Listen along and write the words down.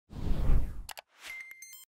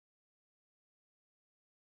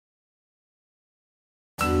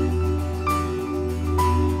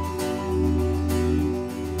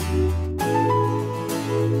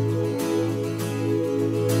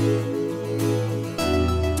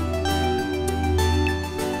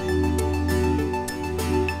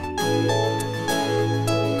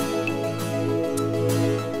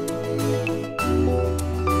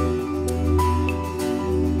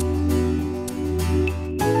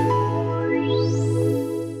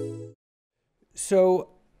So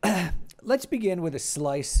let's begin with a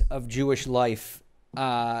slice of Jewish life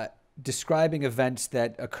describing events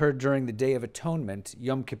that occurred during the Day of Atonement,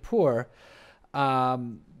 Yom Kippur.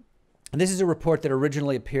 And this is a report that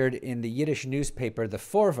originally appeared in the Yiddish newspaper, the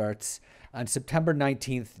Vorwärts, on September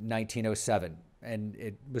 19th, 1907. And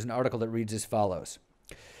it was an article that reads as follows.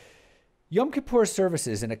 Yom Kippur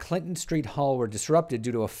services in a Clinton Street hall were disrupted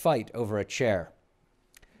due to a fight over a chair.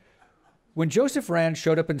 When Joseph Rand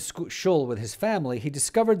showed up in shul with his family, he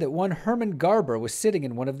discovered that one Herman Garber was sitting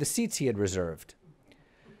in one of the seats he had reserved.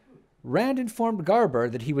 Rand informed Garber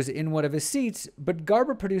that he was in one of his seats, but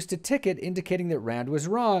Garber produced a ticket indicating that Rand was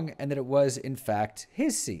wrong and that it was, in fact,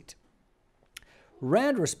 his seat.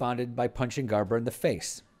 Rand responded by punching Garber in the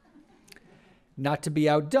face. Not to be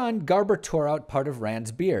outdone, Garber tore out part of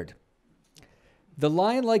Rand's beard. The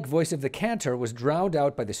lion-like voice of the cantor was drowned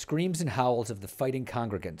out by the screams and howls of the fighting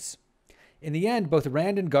congregants. In the end, both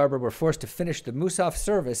Rand and Garber were forced to finish the Musaf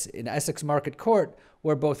service in Essex Market Court,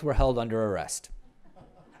 where both were held under arrest.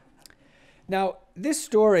 Now, this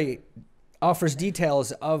story offers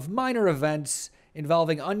details of minor events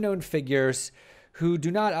involving unknown figures who do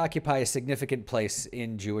not occupy a significant place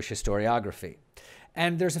in Jewish historiography.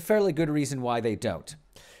 And there's a fairly good reason why they don't.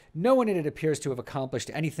 No one in it appears to have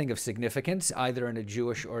accomplished anything of significance, either in a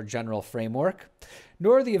Jewish or general framework,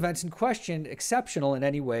 nor are the events in question exceptional in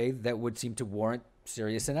any way that would seem to warrant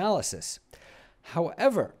serious analysis.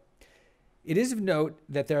 However, it is of note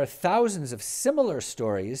that there are thousands of similar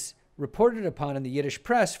stories reported upon in the Yiddish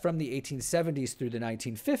press from the 1870s through the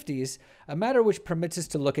 1950s, a matter which permits us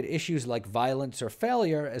to look at issues like violence or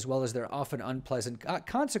failure, as well as their often unpleasant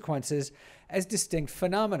consequences, as distinct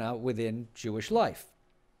phenomena within Jewish life.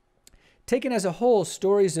 Taken as a whole,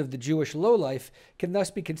 stories of the Jewish lowlife can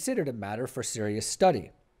thus be considered a matter for serious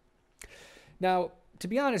study. Now, to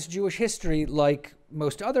be honest, Jewish history, like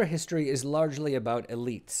most other history, is largely about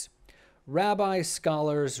elites. Rabbis,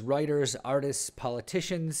 scholars, writers, artists,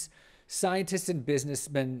 politicians, scientists, and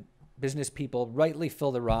business people rightly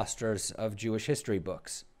fill the rosters of Jewish history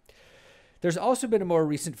books. There's also been a more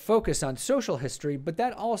recent focus on social history, but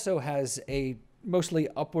that also has a mostly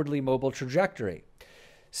upwardly mobile trajectory.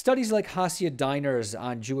 Studies like Hasia Diner's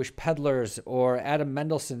on Jewish peddlers or Adam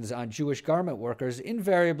Mendelssohn's on Jewish garment workers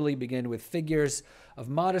invariably begin with figures of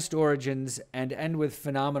modest origins and end with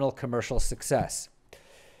phenomenal commercial success.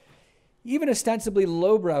 Even ostensibly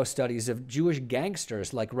lowbrow studies of Jewish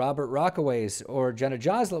gangsters like Robert Rockaway's or Jenna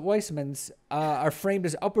Weissman's are framed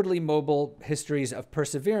as upwardly mobile histories of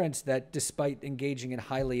perseverance that, despite engaging in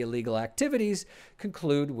highly illegal activities,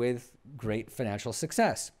 conclude with great financial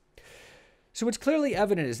success. So what's clearly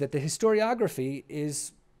evident is that the historiography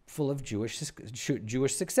is full of Jewish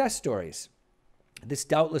success stories. This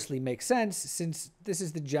doubtlessly makes sense since this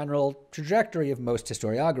is the general trajectory of most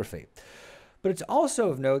historiography. But it's also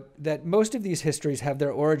of note that most of these histories have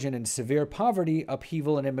their origin in severe poverty,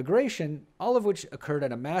 upheaval, and immigration, all of which occurred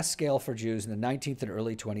on a mass scale for Jews in the 19th and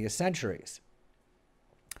early 20th centuries.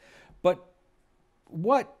 But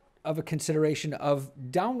what of a consideration of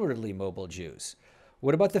downwardly mobile Jews?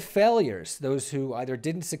 What about the failures, those who either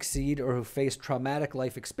didn't succeed or who faced traumatic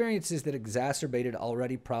life experiences that exacerbated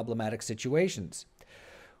already problematic situations?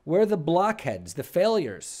 Where are the blockheads, the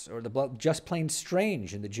failures, or the just plain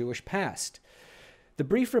strange in the Jewish past? The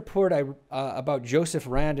brief report about Joseph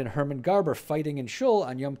Rand and Herman Garber fighting in shul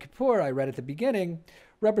on Yom Kippur I read at the beginning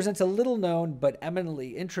represents a little-known but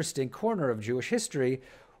eminently interesting corner of Jewish history,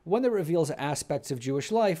 one that reveals aspects of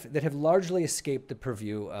Jewish life that have largely escaped the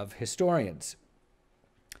purview of historians.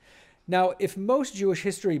 Now, if most Jewish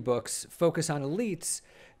history books focus on elites,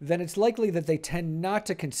 then it's likely that they tend not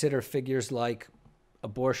to consider figures like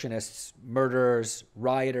abortionists, murderers,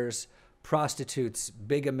 rioters, prostitutes,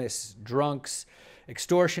 bigamists, drunks,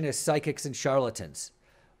 extortionists, psychics, and charlatans.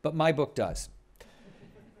 But my book does.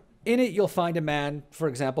 In it, you'll find a man, for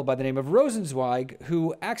example, by the name of Rosenzweig,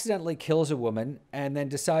 who accidentally kills a woman and then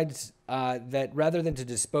decides that rather than to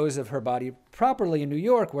dispose of her body properly in New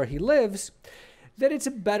York, where he lives, that it's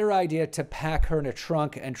a better idea to pack her in a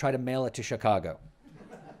trunk and try to mail it to Chicago.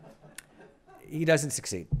 He doesn't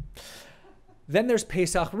succeed. Then there's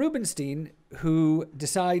Pesach Rubenstein, who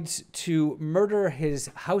decides to murder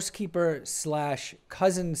his housekeeper slash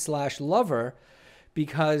cousin slash lover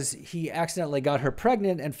because he accidentally got her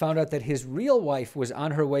pregnant and found out that his real wife was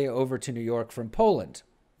on her way over to New York from Poland.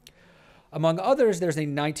 Among others, there's a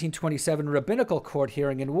 1927 rabbinical court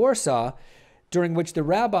hearing in Warsaw during which the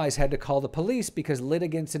rabbis had to call the police because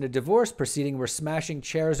litigants in a divorce proceeding were smashing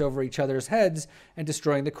chairs over each other's heads and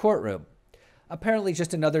destroying the courtroom. Apparently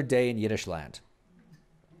just another day in Yiddishland.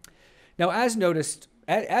 Now, as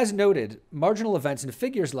As noted, marginal events and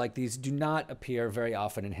figures like these do not appear very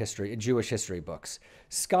often in history, in Jewish history books.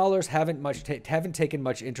 Scholars haven't taken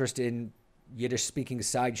much interest in Yiddish-speaking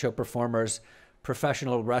sideshow performers,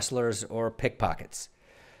 professional wrestlers, or pickpockets.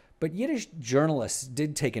 But Yiddish journalists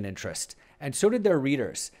did take an interest, and so did their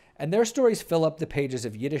readers, and their stories fill up the pages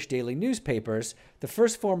of Yiddish daily newspapers, the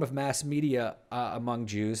first form of mass media among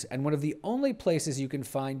Jews, and one of the only places you can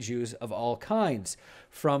find Jews of all kinds,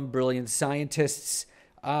 from brilliant scientists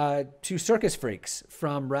to circus freaks,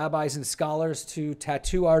 from rabbis and scholars to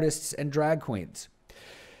tattoo artists and drag queens.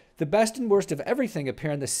 The best and worst of everything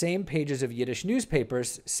appear on the same pages of Yiddish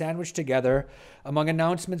newspapers, sandwiched together among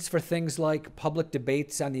announcements for things like public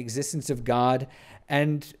debates on the existence of God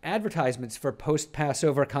and advertisements for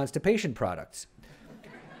post-Passover constipation products.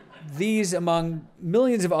 These among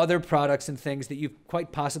millions of other products and things that you've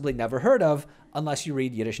quite possibly never heard of unless you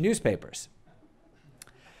read Yiddish newspapers.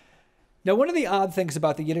 Now, one of the odd things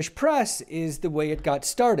about the Yiddish press is the way it got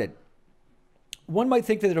started. One might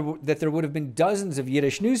think that there would have been dozens of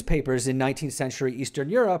Yiddish newspapers in 19th century Eastern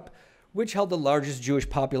Europe, which held the largest Jewish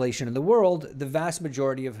population in the world, the vast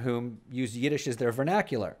majority of whom used Yiddish as their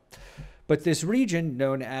vernacular. But this region,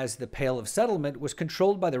 known as the Pale of Settlement, was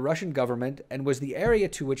controlled by the Russian government and was the area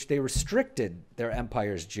to which they restricted their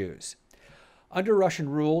empire's Jews. Under Russian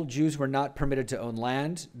rule, Jews were not permitted to own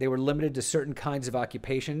land, they were limited to certain kinds of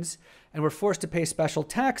occupations, and were forced to pay special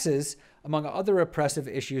taxes, among other oppressive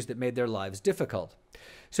issues that made their lives difficult.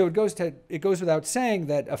 So it goes without saying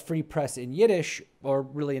that a free press in Yiddish, or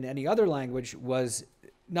really in any other language, was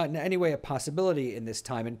not in any way a possibility in this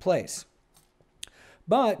time and place.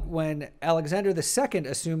 But when Alexander II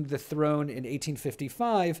assumed the throne in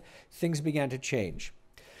 1855, things began to change.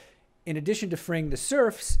 In addition to freeing the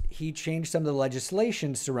serfs, he changed some of the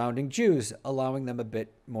legislation surrounding Jews, allowing them a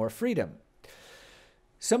bit more freedom.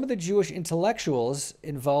 Some of the Jewish intellectuals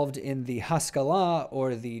involved in the Haskalah,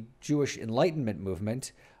 or the Jewish Enlightenment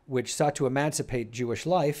movement, which sought to emancipate Jewish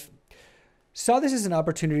life, saw this as an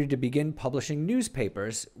opportunity to begin publishing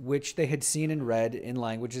newspapers, which they had seen and read in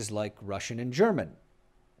languages like Russian and German.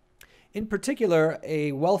 In particular,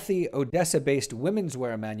 a wealthy Odessa-based women's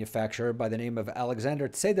wear manufacturer by the name of Alexander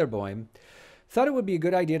Zederboim thought it would be a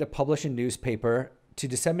good idea to publish a newspaper to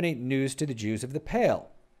disseminate news to the Jews of the Pale.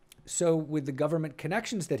 So, with the government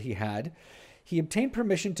connections that he had, he obtained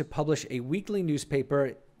permission to publish a weekly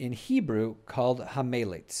newspaper in Hebrew called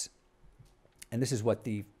Hamelitz. And this is what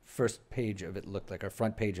the first page of it looked like, or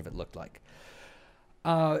front page of it looked like.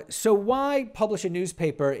 So why publish a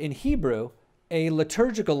newspaper in Hebrew, a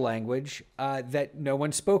liturgical language that no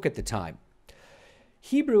one spoke at the time?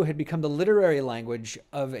 Hebrew had become the literary language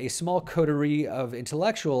of a small coterie of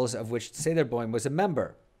intellectuals of which Zederboim was a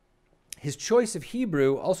member. His choice of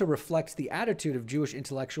Hebrew also reflects the attitude of Jewish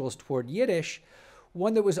intellectuals toward Yiddish,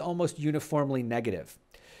 one that was almost uniformly negative.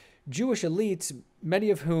 Jewish elites,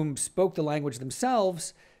 many of whom spoke the language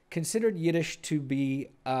themselves, considered Yiddish to be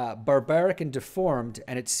barbaric and deformed,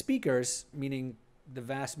 and its speakers, meaning the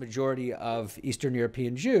vast majority of Eastern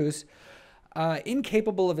European Jews,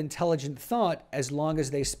 incapable of intelligent thought as long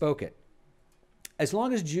as they spoke it. As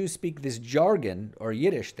long as Jews speak this jargon, or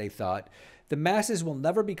Yiddish, they thought, the masses will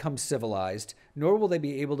never become civilized, nor will they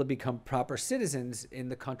be able to become proper citizens in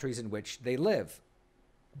the countries in which they live.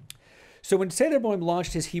 So when Zederboim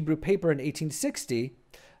launched his Hebrew paper in 1860,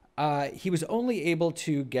 he was only able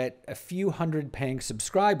to get a few hundred paying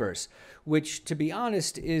subscribers, which, to be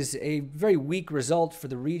honest, is a very weak result for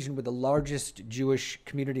the region with the largest Jewish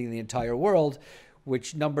community in the entire world,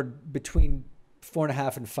 which numbered between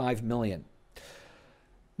 4.5 and 5 million.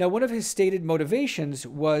 Now, one of his stated motivations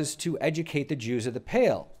was to educate the Jews of the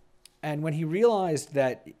Pale. And when he realized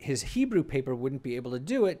that his Hebrew paper wouldn't be able to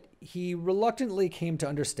do it, he reluctantly came to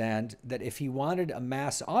understand that if he wanted a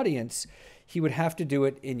mass audience, he would have to do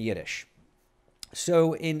it in Yiddish.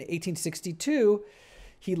 So in 1862,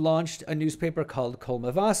 he launched a newspaper called Kol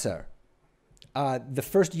Mevasar, the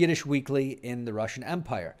first Yiddish weekly in the Russian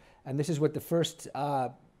Empire. And this is what the first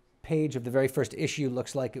page of the very first issue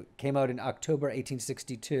looks like. It came out in October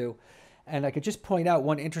 1862. And I could just point out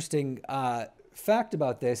one interesting fact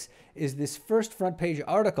about this is this first front page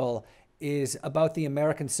article is about the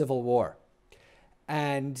American Civil War.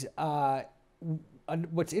 And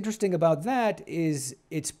what's interesting about that is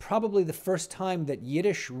it's probably the first time that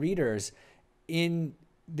Yiddish readers in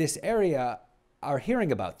this area are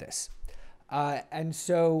hearing about this. And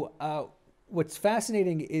so what's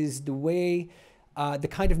fascinating is the way, the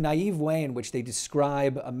kind of naive way in which they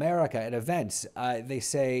describe America at events. They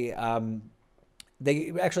say,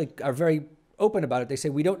 they actually are very open about it. They say,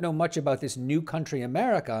 we don't know much about this new country,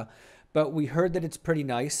 America, but we heard that it's pretty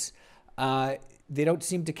nice. They don't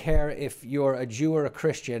seem to care if you're a Jew or a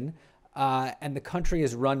Christian, and the country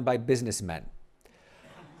is run by businessmen.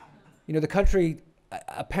 You know, the country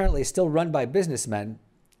apparently is still run by businessmen.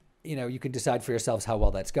 You know, you can decide for yourselves how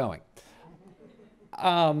well that's going.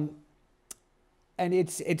 And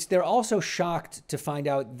they're also shocked to find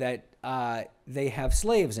out that they have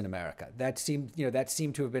slaves in America. That seemed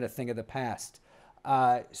to have been a thing of the past.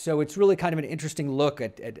 So it's really kind of an interesting look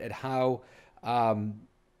at how,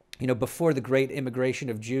 you know, before the great immigration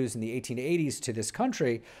of Jews in the 1880s to this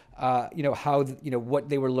country, you know, how, you know, what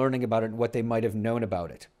they were learning about it and what they might have known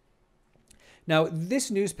about it. Now,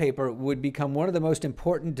 this newspaper would become one of the most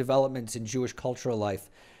important developments in Jewish cultural life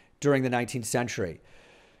during the 19th century.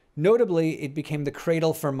 Notably, it became the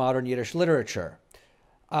cradle for modern Yiddish literature.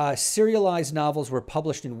 Serialized novels were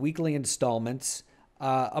published in weekly installments,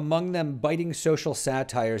 among them biting social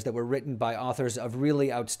satires that were written by authors of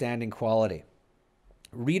really outstanding quality.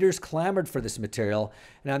 Readers clamored for this material,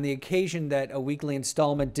 and on the occasion that a weekly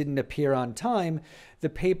installment didn't appear on time, the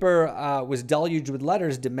paper was deluged with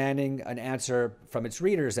letters demanding an answer from its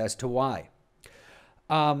readers as to why.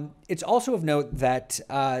 It's also of note that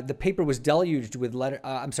the paper was deluged with the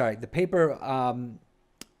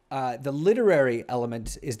literary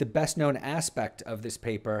element is the best known aspect of this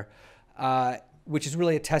paper, which is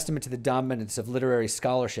really a testament to the dominance of literary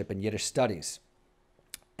scholarship in Yiddish studies.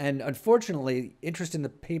 And unfortunately, interest in the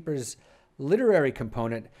paper's literary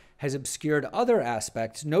component has obscured other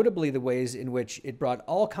aspects, notably the ways in which it brought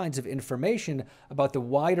all kinds of information about the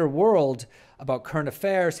wider world, about current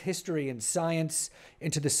affairs, history, and science,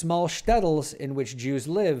 into the small shtetls in which Jews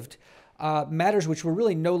lived, matters which were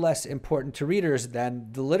really no less important to readers than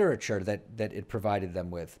the literature that it provided them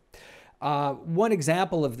with. One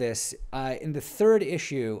example of this, in the third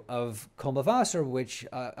issue of Kol Mavasar, which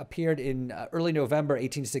appeared in early November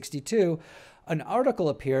 1862, an article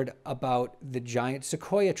appeared about the giant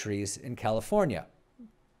sequoia trees in California.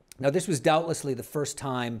 Now, this was doubtlessly the first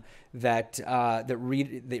time that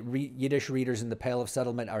Yiddish readers in the Pale of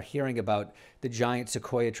Settlement are hearing about the giant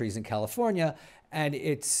sequoia trees in California, and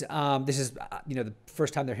this is the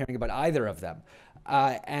first time they're hearing about either of them,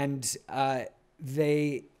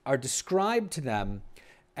 they are described to them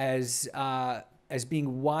as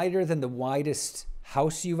being wider than the widest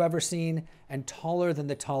house you've ever seen and taller than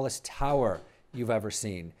the tallest tower you've ever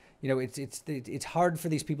seen. You know, it's hard for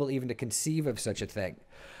these people even to conceive of such a thing.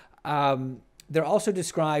 They're also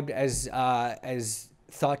described as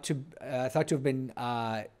thought to have been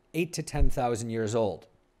 8,000 to 10,000 years old.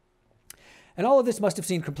 And all of this must have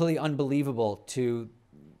seemed completely unbelievable to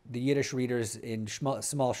the Yiddish readers in small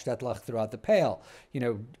shtetl throughout the Pale. You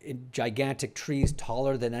know, in gigantic trees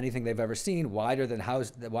taller than anything they've ever seen, wider than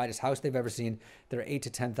the widest house they've ever seen. They're 8,000 to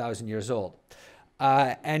 10,000 years old.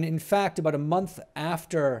 And in fact, about a month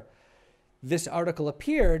after this article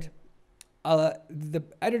appeared, the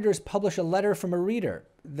editors publish a letter from a reader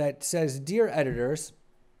that says, "Dear editors,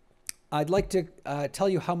 I'd like to tell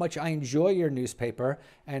you how much I enjoy your newspaper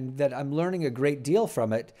and that I'm learning a great deal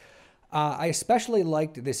from it. I especially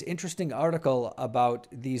liked this interesting article about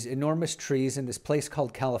these enormous trees in this place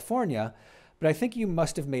called California, but I think you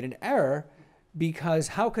must have made an error, because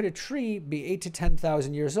how could a tree be 8,000 to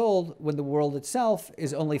 10,000 years old when the world itself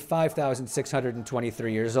is only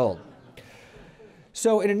 5,623 years old?"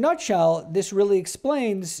 So in a nutshell, this really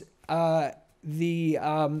explains the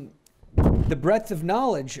breadth of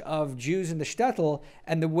knowledge of Jews in the shtetl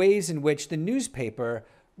and the ways in which the newspaper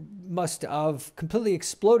must have completely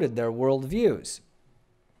exploded their worldviews.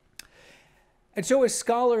 And so as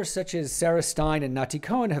scholars such as Sarah Stein and Nati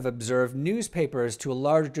Cohen have observed, newspapers to a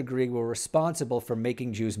large degree were responsible for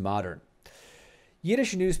making Jews modern.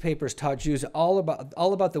 Yiddish newspapers taught Jews all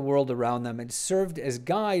about the world around them and served as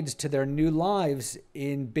guides to their new lives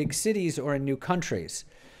in big cities or in new countries.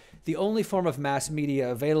 The only form of mass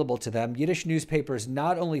media available to them, Yiddish newspapers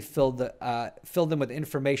not only filled them with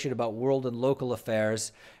information about world and local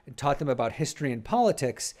affairs and taught them about history and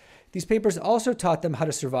politics, these papers also taught them how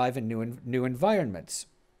to survive in new environments.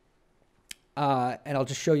 And I'll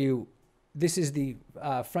just show you, this is the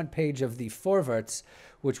front page of the Vorwärts,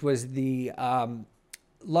 which was the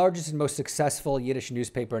largest and most successful Yiddish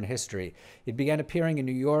newspaper in history. It began appearing in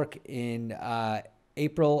New York in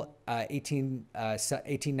April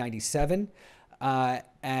 1897,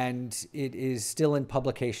 and it is still in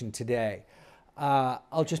publication today.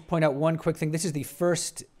 I'll just point out one quick thing. This is the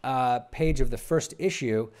first page of the first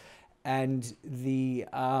issue, and the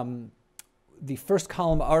first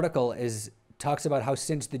column article talks about how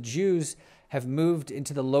since the Jews have moved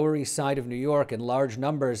into the Lower East Side of New York in large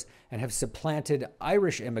numbers and have supplanted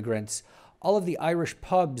Irish immigrants, all of the Irish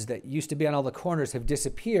pubs that used to be on all the corners have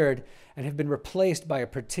disappeared and have been replaced by a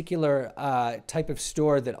particular type of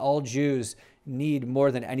store that all Jews need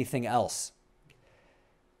more than anything else.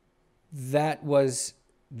 That was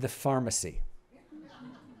the pharmacy.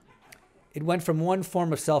 It went from one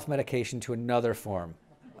form of self-medication to another form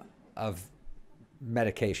of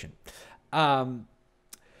medication.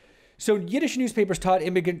 So Yiddish newspapers taught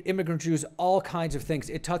immigrant Jews all kinds of things.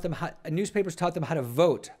 Newspapers taught them how to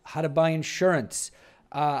vote, how to buy insurance,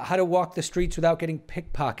 how to walk the streets without getting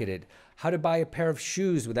pickpocketed, how to buy a pair of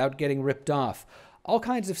shoes without getting ripped off. All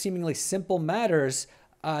kinds of seemingly simple matters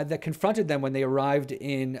that confronted them when they arrived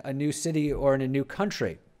in a new city or in a new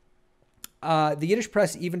country. The Yiddish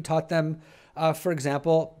press even taught them, for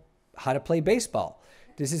example, how to play baseball.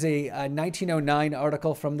 This is a 1909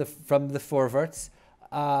 article from the Vorwärts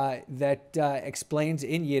that explains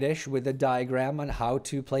in Yiddish with a diagram on how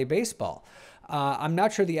to play baseball. I'm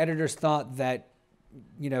not sure the editors thought that,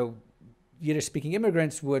 Yiddish-speaking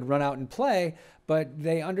immigrants would run out and play, but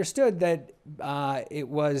they understood that it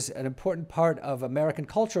was an important part of American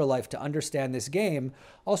cultural life to understand this game.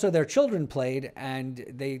 Also, their children played, and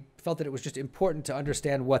they felt that it was just important to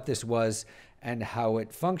understand what this was and how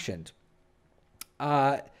it functioned.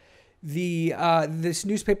 This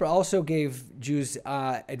newspaper also gave Jews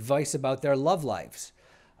advice about their love lives.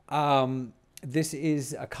 This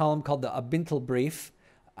is a column called the Abintelbrief,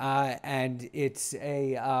 and it's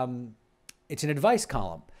an advice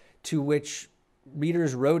column to which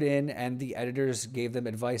readers wrote in, and the editors gave them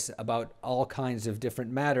advice about all kinds of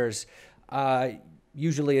different matters,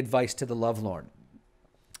 usually advice to the lovelorn.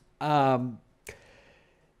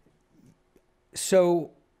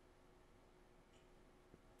 So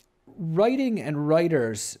writing and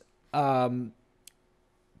writers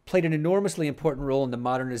played an enormously important role in the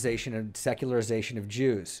modernization and secularization of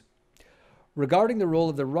Jews. Regarding the role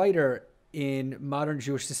of the writer in modern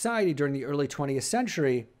Jewish society during the early 20th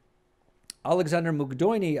century, Alexander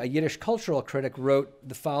Mugdoini, a Yiddish cultural critic, wrote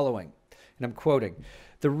the following, and I'm quoting,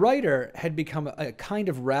 "The writer had become a kind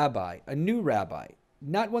of rabbi, a new rabbi,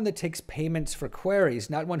 not one that takes payments for queries,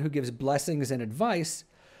 not one who gives blessings and advice,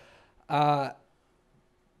 but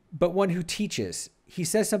one who teaches. He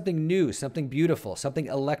says something new, something beautiful, something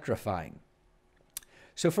electrifying."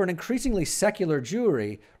 So for an increasingly secular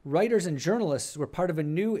Jewry, writers and journalists were part of a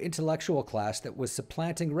new intellectual class that was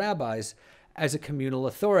supplanting rabbis as a communal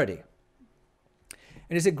authority.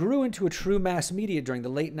 And as it grew into a true mass media during the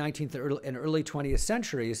late 19th and early 20th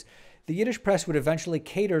centuries, the Yiddish press would eventually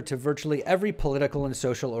cater to virtually every political and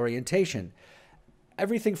social orientation.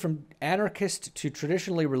 Everything from anarchist to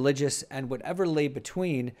traditionally religious and whatever lay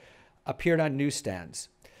between appeared on newsstands.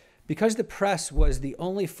 Because the press was the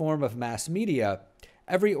only form of mass media,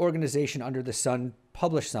 every organization under the sun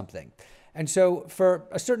published something. And so for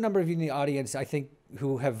a certain number of you in the audience, I think,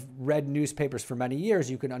 who have read newspapers for many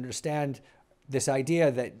years, you can understand this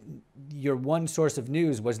idea that your one source of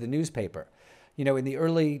news was the newspaper. In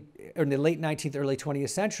the late 19th, early 20th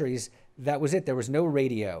centuries, that was it. There was no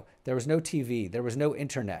radio, there was no TV, there was no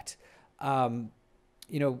internet.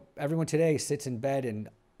 Everyone today sits in bed and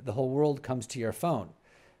the whole world comes to your phone,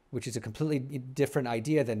 which is a completely different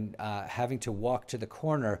idea than having to walk to the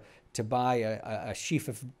corner to buy a sheaf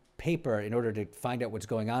of paper in order to find out what's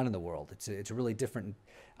going on in the world. It's a really different,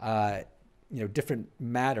 different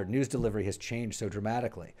matter. News delivery has changed so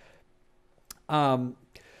dramatically.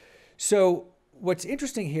 So what's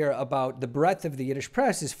interesting here about the breadth of the Yiddish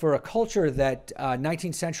press is for a culture that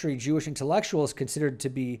 19th century Jewish intellectuals considered to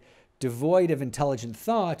be devoid of intelligent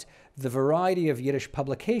thought, the variety of Yiddish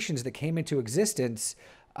publications that came into existence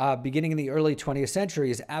beginning in the early 20th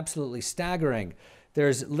century is absolutely staggering.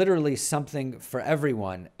 There's literally something for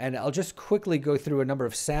everyone. And I'll just quickly go through a number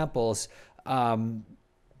of samples. And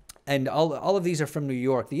all of these are from New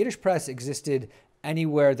York. The Yiddish press existed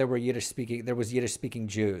anywhere there was Yiddish-speaking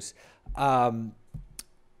Jews. But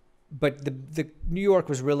the New York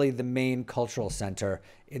was really the main cultural center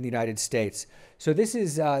in the United States. So this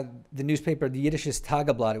is the newspaper, the Yiddisches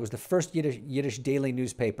Tageblatt. It was the first Yiddish daily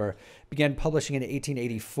newspaper, began publishing in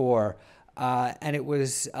 1884. And it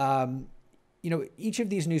was, each of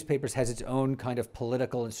these newspapers has its own kind of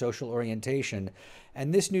political and social orientation.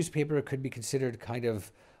 And this newspaper could be considered kind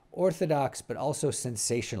of orthodox, but also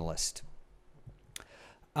sensationalist.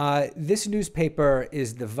 This newspaper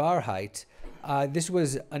is the Wahrheit. This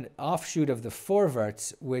was an offshoot of the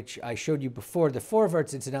Vorwärts, which I showed you before. The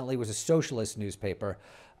Vorwärts, incidentally, was a socialist newspaper.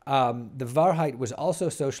 The Wahrheit was also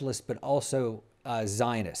socialist, but also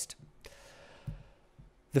Zionist.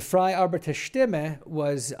 The Freie Arbeiterstimme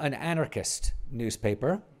was an anarchist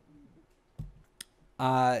newspaper.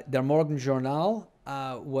 Der Morgenjournal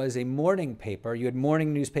was a morning paper. You had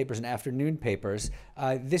morning newspapers and afternoon papers.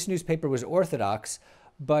 This newspaper was Orthodox,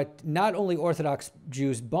 but not only Orthodox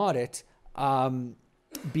Jews bought it,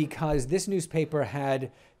 because this newspaper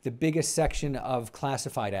had the biggest section of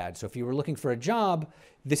classified ads. So if you were looking for a job,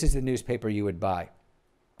 this is the newspaper you would buy.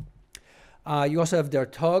 You also have Der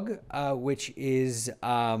Tog, which is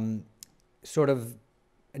sort of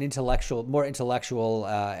an intellectual, more intellectual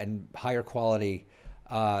and higher quality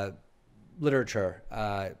literature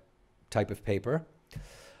type of paper.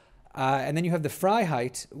 And then you have the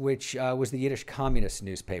Freiheit, which was the Yiddish communist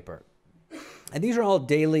newspaper. And these are all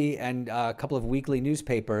daily and a couple of weekly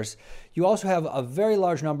newspapers. You also have a very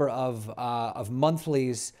large number of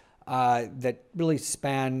monthlies that really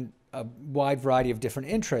span a wide variety of different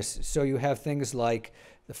interests. So you have things like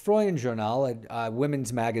the Frauenjournal, a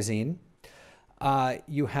women's magazine.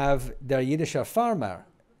 You have Der Yiddischer Farmer,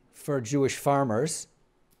 for Jewish farmers.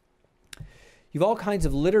 You have all kinds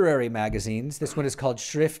of literary magazines. This one is called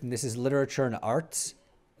Schrift, and this is literature and arts.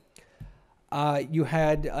 You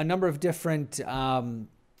had a number of different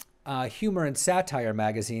humor and satire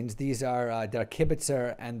magazines. These are Der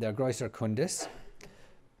Kibitzer and Der Größer Kundis.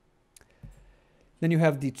 Then you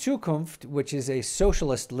have Die Zukunft, which is a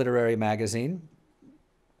socialist literary magazine.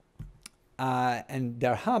 And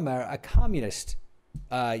Der Hammer, a communist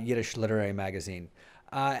Yiddish literary magazine.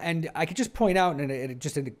 And I could just point out,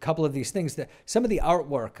 just in a couple of these things, that some of the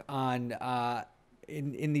artwork on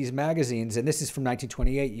in these magazines, and this is from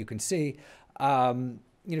 1928, you can see, some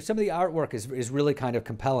of the artwork is really kind of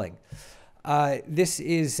compelling. This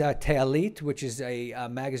is Tealit, which is a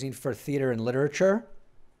magazine for theater and literature.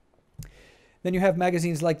 Then you have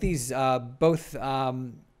magazines like these, both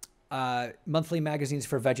monthly magazines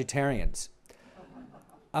for vegetarians.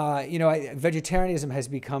 Vegetarianism has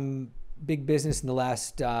become big business in the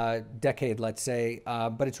last decade, let's say,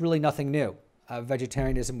 but it's really nothing new.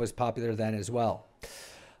 Vegetarianism was popular then as well.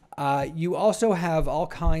 You also have all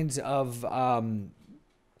kinds of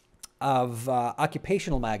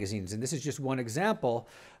occupational magazines, and this is just one example.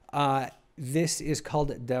 This is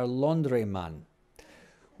called Der Laundryman,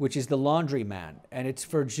 which is the laundryman, and it's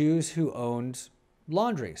for Jews who owned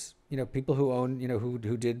laundries. People who owned,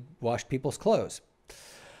 who did wash people's clothes.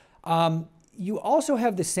 You also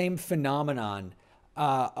have the same phenomenon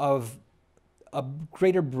of a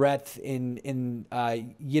greater breadth in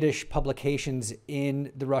Yiddish publications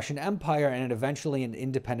in the Russian Empire and eventually in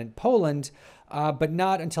independent Poland, but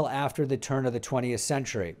not until after the turn of the 20th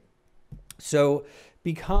century. So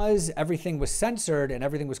because everything was censored and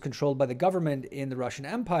everything was controlled by the government in the Russian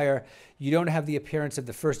Empire, you don't have the appearance of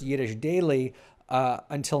the first Yiddish daily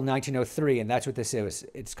until 1903, and that's what this is.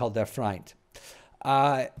 It's called Der Freund.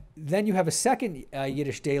 Then you have a second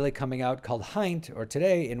Yiddish daily coming out called Heint, or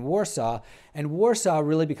Today, in Warsaw, and Warsaw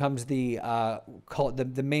really becomes the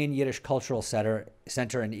main Yiddish cultural center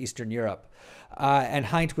in Eastern Europe. And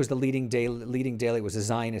Heint was the leading daily. It was a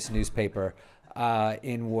Zionist newspaper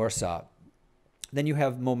in Warsaw. Then you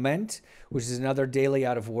have Moment, which is another daily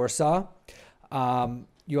out of Warsaw.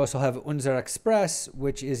 You also have Unser Express,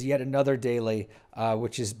 which is yet another daily,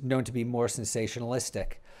 which is known to be more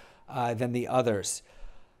sensationalistic than the others.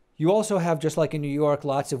 You also have, just like in New York,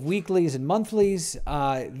 lots of weeklies and monthlies.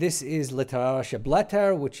 This is Literarische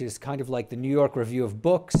Blätter, which is kind of like the New York Review of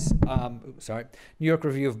Books. New York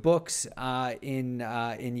Review of Books in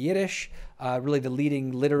Yiddish, really the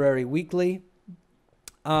leading literary weekly.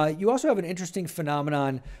 You also have an interesting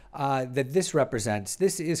phenomenon that this represents.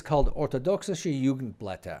 This is called Orthodoxische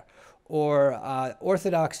Jugendblätter, or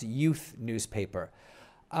Orthodox Youth Newspaper.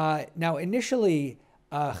 Now, initially,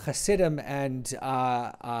 Hasidim and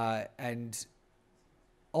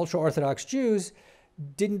ultra-Orthodox Jews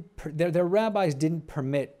their rabbis didn't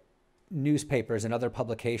permit newspapers and other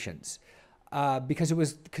publications because it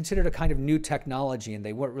was considered a kind of new technology, and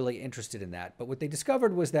they weren't really interested in that. But what they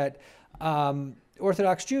discovered was that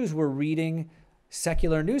Orthodox Jews were reading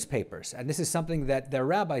secular newspapers, and this is something that their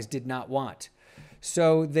rabbis did not want.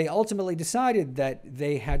 So they ultimately decided that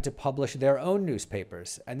they had to publish their own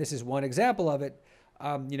newspapers, and this is one example of it.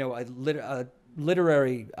 A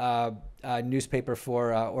literary newspaper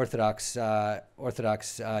for Orthodox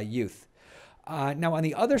youth. Now, on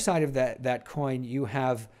the other side of that coin, you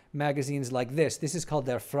have magazines like this. This is called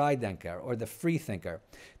Der Freidenker, or the Freethinker.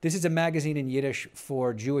 This is a magazine in Yiddish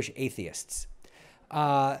for Jewish atheists,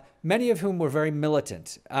 many of whom were very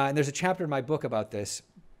militant. And there's a chapter in my book about this.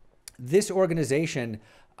 This organization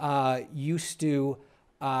used to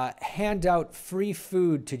hand out free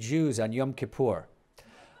food to Jews on Yom Kippur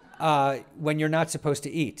when you're not supposed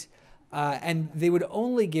to eat. And they would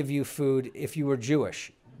only give you food if you were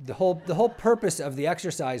Jewish. the whole purpose of the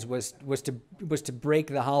exercise was to break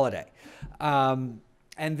the holiday, and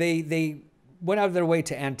they went out of their way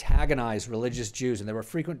to antagonize religious Jews, and there were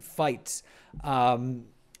frequent fights and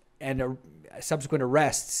subsequent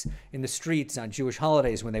arrests in the streets on Jewish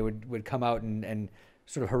holidays when they would come out and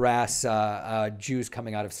sort of harass Jews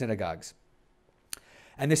coming out of synagogues.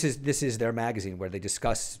 And this is their magazine where they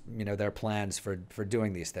discuss, their plans for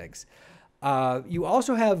doing these things. You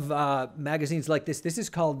also have magazines like this. This is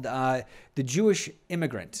called The Jewish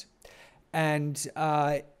Immigrant, and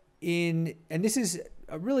this is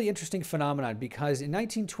a really interesting phenomenon because in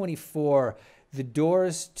 1924 the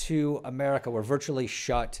doors to America were virtually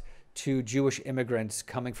shut to Jewish immigrants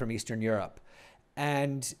coming from Eastern Europe,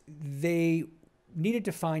 and they needed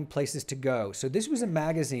to find places to go. So this was a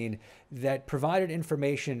magazine that provided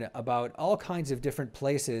information about all kinds of different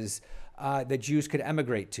places that Jews could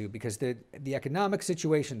emigrate to, because the economic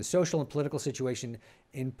situation, the social and political situation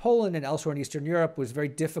in Poland and elsewhere in Eastern Europe was very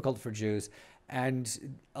difficult for Jews,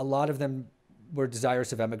 and a lot of them were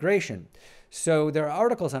desirous of emigration. So there are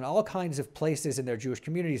articles on all kinds of places in their Jewish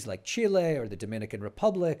communities like Chile or the Dominican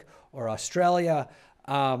Republic or Australia,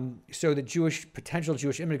 so that potential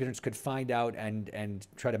Jewish immigrants could find out and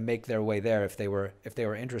try to make their way there if they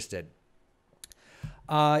were interested.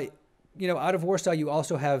 Out of Warsaw, you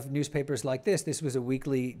also have newspapers like this. This was a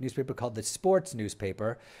weekly newspaper called the Sports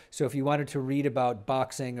Newspaper. So if you wanted to read about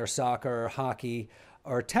boxing or soccer or hockey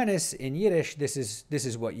or tennis in Yiddish, this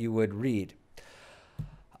is what you would read.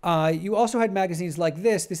 You also had magazines like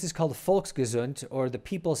this. This is called Volksgesund, or The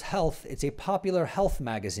People's Health. It's a popular health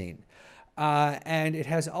magazine. And it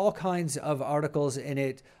has all kinds of articles in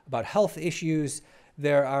it about health issues.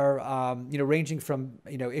 There are, ranging from,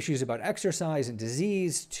 issues about exercise and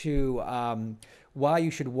disease to why you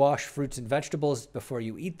should wash fruits and vegetables before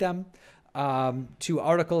you eat them, to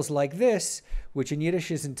articles like this, which in Yiddish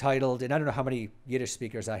is entitled, and I don't know how many Yiddish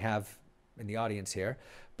speakers I have in the audience here,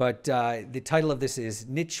 but the title of this is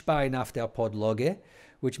Nit Spain auf der Podloge,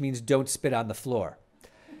 which means don't spit on the floor.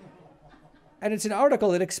 And it's an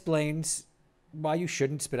article that explains why you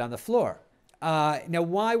shouldn't spit on the floor. Now,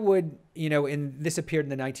 why would, this appeared in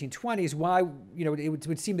the 1920s, why, it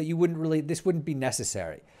would seem that this wouldn't be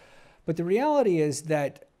necessary. But the reality is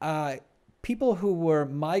that people who were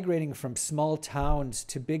migrating from small towns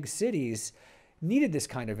to big cities needed this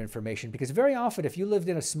kind of information, because very often if you lived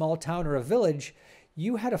in a small town or a village,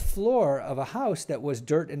 you had a floor of a house that was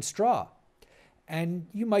dirt and straw, and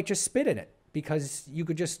you might just spit in it because you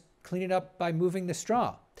could just clean it up by moving the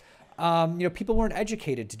straw. People weren't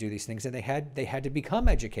educated to do these things, and they had to become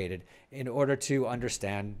educated in order to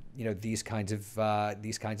understand, these kinds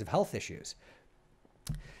of health issues.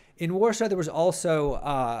 In Warsaw, there was also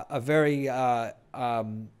a very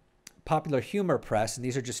popular humor press, and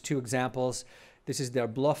these are just two examples. This is the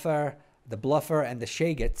Bluffer and the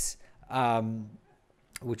Shagets,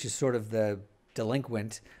 which is sort of the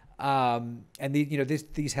delinquent, and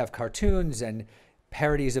these have cartoons and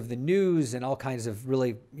parodies of the news and all kinds of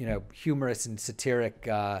really, humorous and satiric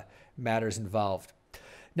matters involved.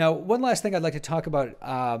 Now, one last thing I'd like to talk about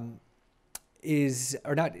it's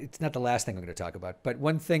not the last thing I'm going to talk about, but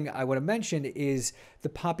one thing I want to mention is the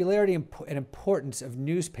popularity and importance of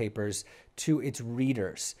newspapers to its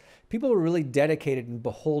readers. People were really dedicated and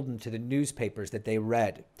beholden to the newspapers that they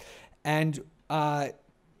read. And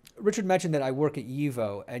Richard mentioned that I work at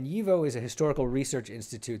YIVO, and YIVO is a historical research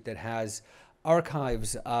institute that has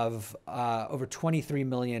archives of over 23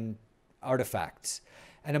 million artifacts.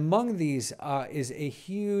 And among these is a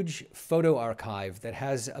huge photo archive that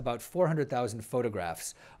has about 400,000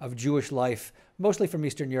 photographs of Jewish life, mostly from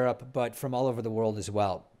Eastern Europe, but from all over the world as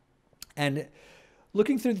well. And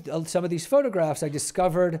looking through some of these photographs, I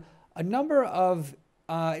discovered a number of,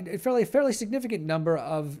 a fairly significant number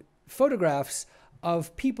of photographs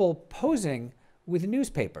of people posing with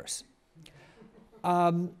newspapers.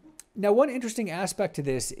 Now, one interesting aspect to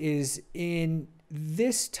this is in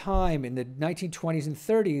this time, in the 1920s and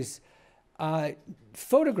 30s,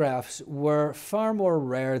 photographs were far more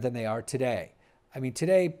rare than they are today. I mean,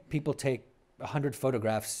 today people take 100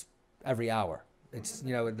 photographs every hour. It's,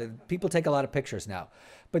 people take a lot of pictures now.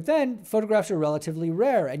 But then photographs are relatively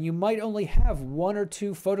rare, and you might only have 1 or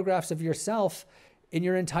 2 photographs of yourself in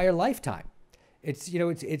your entire lifetime.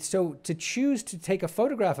 It's so to choose to take a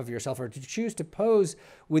photograph of yourself or to choose to pose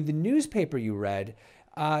with the newspaper you read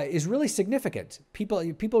is really significant.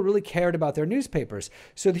 People really cared about their newspapers.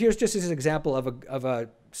 So here's just as an example of a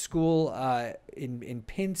school in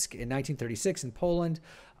Pinsk in 1936 in Poland,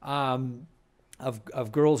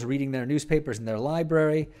 of girls reading their newspapers in their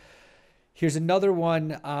library. Here's another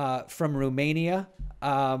one from Romania.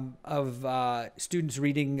 of students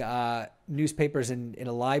reading newspapers in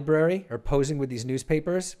a library or posing with these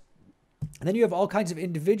newspapers. And then you have all kinds of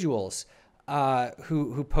individuals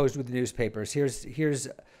who posed with the newspapers. Here's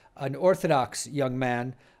an Orthodox young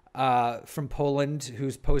man from Poland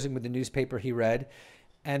who's posing with the newspaper he read.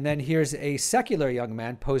 And then here's a secular young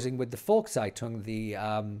man posing with the Volkszeitung,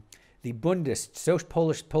 the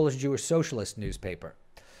Bundist, Polish Jewish socialist newspaper.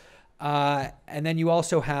 And then you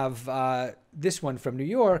also have this one from New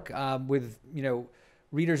York with,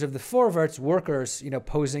 readers of the Vorwärts, workers,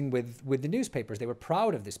 posing with the newspapers. They were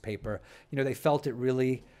proud of this paper. They felt it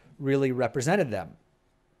really, really represented them.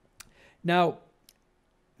 Now,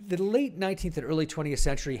 the late 19th and early 20th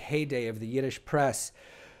century heyday of the Yiddish press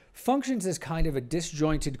functions as kind of a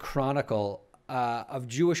disjointed chronicle of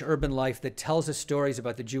Jewish urban life that tells us stories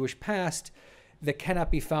about the Jewish past that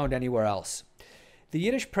cannot be found anywhere else. The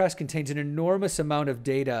Yiddish press contains an enormous amount of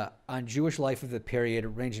data on Jewish life of the period,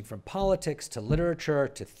 ranging from politics to literature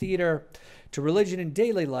to theater to religion and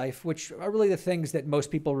daily life, which are really the things that most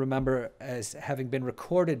people remember as having been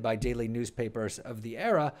recorded by daily newspapers of the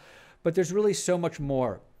era. But there's really so much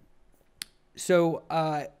more. So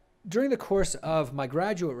during the course of my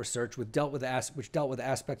graduate research, which dealt with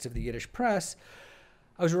aspects of the Yiddish press,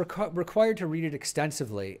 I was required to read it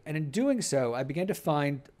extensively. And in doing so, I began to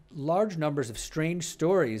find large numbers of strange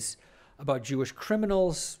stories about Jewish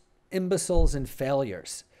criminals, imbeciles, and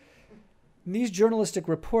failures. And these journalistic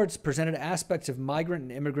reports presented aspects of migrant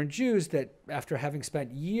and immigrant Jews that, after having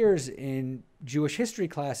spent years in Jewish history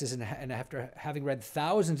classes and after having read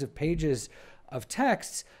thousands of pages of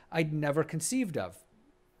texts, I'd never conceived of.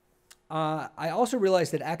 I also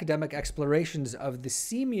realized that academic explorations of the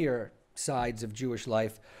seamier sides of Jewish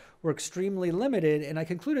life were extremely limited, and I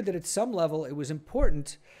concluded that at some level it was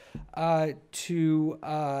important that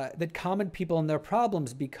common people and their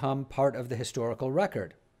problems become part of the historical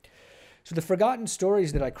record. So the forgotten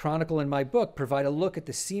stories that I chronicle in my book provide a look at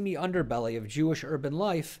the seamy underbelly of Jewish urban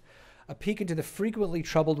life, a peek into the frequently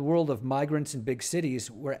troubled world of migrants in big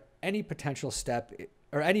cities where any misstep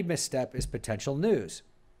is potential news.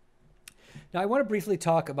 Now, I want to briefly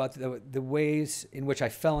talk about the ways in which I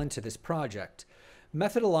fell into this project.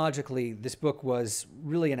 Methodologically, this book was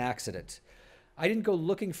really an accident. I didn't go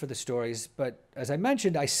looking for the stories, but as I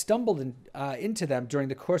mentioned, I stumbled into them during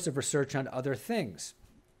the course of research on other things.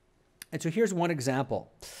 And so here's one example.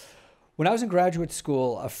 When I was in graduate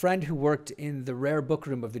school, a friend who worked in the rare book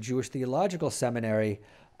room of the Jewish Theological Seminary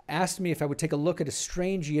asked me if I would take a look at a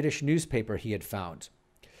strange Yiddish newspaper he had found.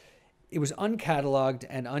 It was uncatalogued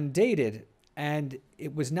and undated, and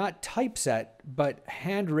it was not typeset, but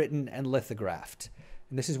handwritten and lithographed.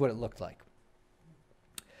 And this is what it looked like.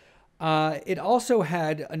 It also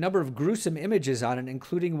had a number of gruesome images on it,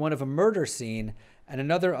 including one of a murder scene and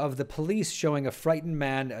another of the police showing a frightened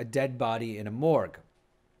man, a dead body in a morgue.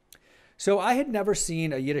 So I had never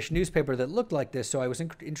seen a Yiddish newspaper that looked like this, so I was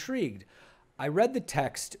intrigued. I read the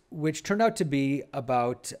text, which turned out to be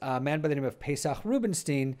about a man by the name of Pesach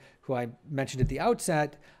Rubenstein, who I mentioned at the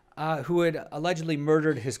outset, who had allegedly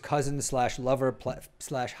murdered his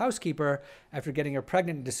cousin/lover/housekeeper after getting her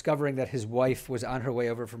pregnant and discovering that his wife was on her way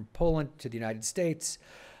over from Poland to the United States.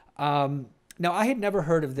 Now, I had never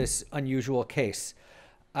heard of this unusual case,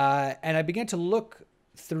 and I began to look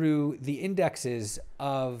through the indexes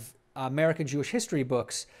of American Jewish history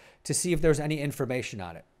books to see if there was any information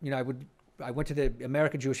on it. I went to the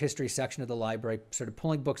American Jewish History section of the library, started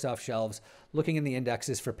pulling books off shelves, looking in the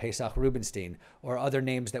indexes for Pesach Rubenstein or other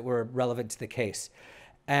names that were relevant to the case.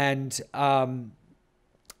 And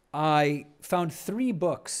I found 3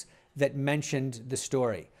 books that mentioned the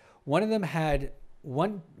story. One of them had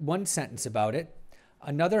one sentence about it,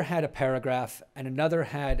 another had a paragraph, and another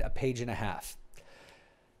had a page and a half.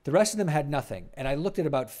 The rest of them had nothing, and I looked at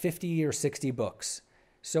about 50 or 60 books.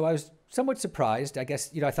 So I was somewhat surprised. I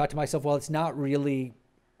guess, I thought to myself, well, it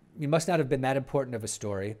must not have been that important of a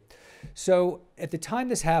story. So at the time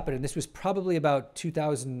this happened, and this was probably about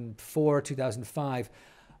 2004, 2005,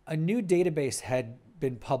 a new database had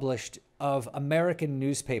been published of American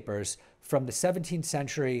newspapers from the 17th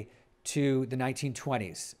century to the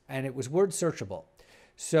 1920s, and it was word searchable.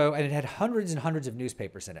 And it had hundreds and hundreds of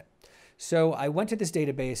newspapers in it. So I went to this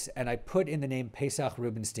database and I put in the name Pesach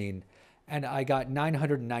Rubenstein, and I got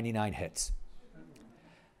 999 hits.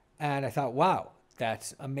 And I thought, wow,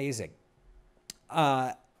 that's amazing.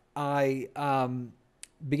 I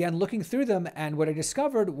began looking through them, and what I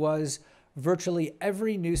discovered was virtually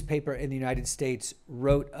every newspaper in the United States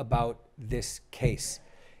wrote about this case.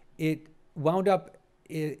 It wound up,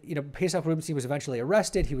 Pesach Rubenstein was eventually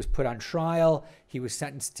arrested. He was put on trial. He was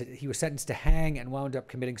sentenced to hang and wound up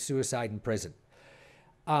committing suicide in prison.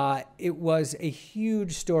 It was a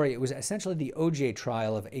huge story. It was essentially the OJ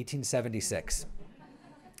trial of 1876.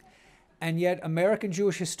 And yet American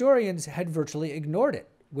Jewish historians had virtually ignored it,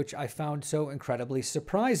 which I found so incredibly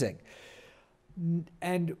surprising.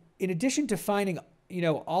 And in addition to finding,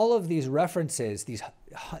 all of these references, these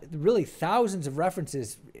really thousands of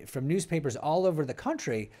references from newspapers all over the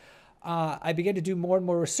country, I began to do more and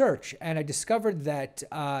more research. And I discovered that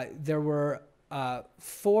there were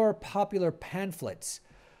 4 popular pamphlets,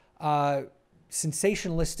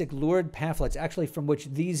 sensationalistic, lurid pamphlets, actually from which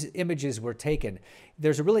these images were taken.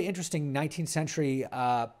 There's a really interesting 19th century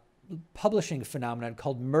publishing phenomenon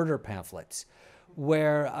called murder pamphlets,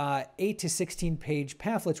 where 8 to 16 page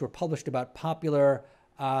pamphlets were published about popular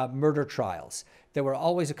murder trials that were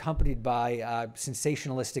always accompanied by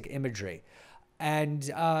sensationalistic imagery. And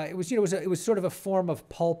it was sort of a form of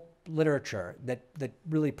pulp literature that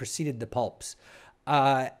really preceded the pulps.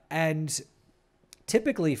 And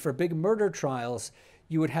typically for big murder trials,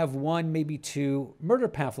 you would have 1, maybe 2 murder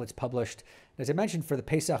pamphlets published. As I mentioned, for the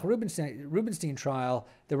Pesach Rubenstein trial,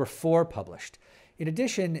 there were 4 published. In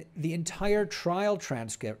addition, the entire trial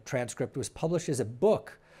transcript was published as a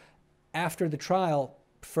book after the trial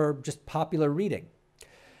for just popular reading.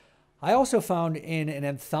 I also found in an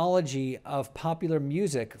anthology of popular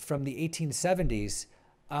music from the 1870s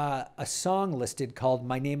a song listed called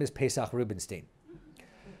 "My Name is Pesach Rubenstein."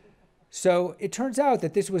 So it turns out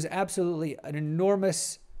that this was absolutely an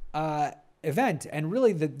enormous event, and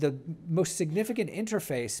really the most significant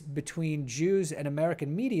interface between Jews and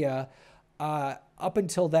American media up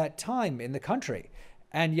until that time in the country.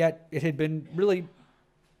 And yet it had been really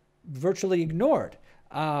virtually ignored,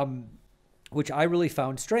 which I really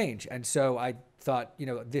found strange. And so I thought,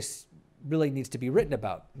 this really needs to be written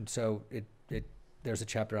about. And so there's a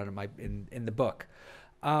chapter on it in the book.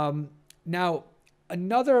 Now,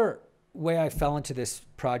 another way I fell into this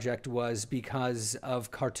project was because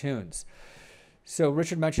of cartoons. So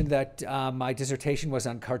Richard mentioned that my dissertation was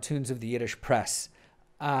on cartoons of the Yiddish press.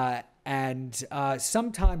 And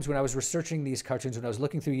sometimes when I was researching these cartoons, when I was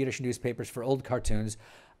looking through Yiddish newspapers for old cartoons,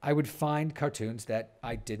 I would find cartoons that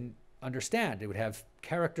I didn't understand. It would have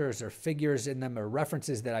characters or figures in them or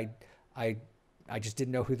references that I just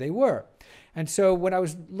didn't know who they were. And so when I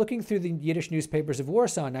was looking through the Yiddish newspapers of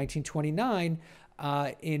Warsaw in 1929,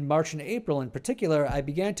 in March and April in particular, I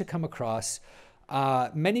began to come across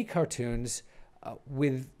many cartoons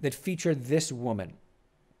that featured this woman.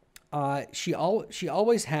 She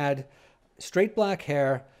always had straight black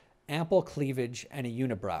hair, ample cleavage, and a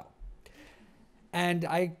unibrow. And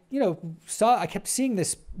I kept seeing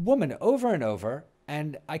this woman over and over,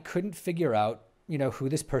 and I couldn't figure out, who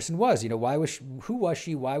this person was. Who was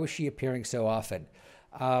she? Why was she appearing so often?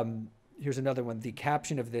 Here's another one. The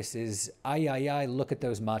caption of this is, "Ay, ay, ay, look at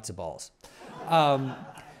those matzo balls."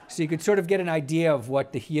 So you could sort of get an idea of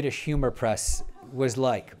what the Yiddish humor press was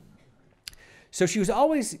like. So she was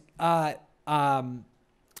always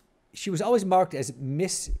marked as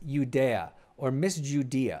Miss Judea or Miss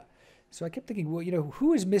Judea. So I kept thinking, well,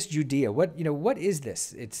 who is Miss Judea? What is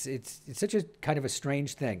this? It's such a kind of a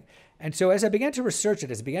strange thing. And so as I began to research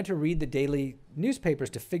it, as I began to read the daily newspapers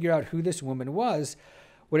to figure out who this woman was,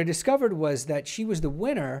 what I discovered was that she was the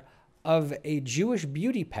winner of a Jewish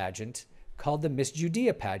beauty pageant called the Miss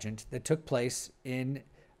Judea pageant that took place in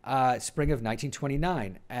spring of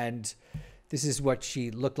 1929. And this is what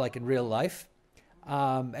she looked like in real life.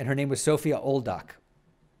 And her name was Sophia Oldak.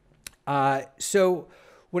 So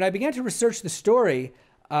when I began to research the story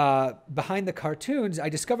behind the cartoons, I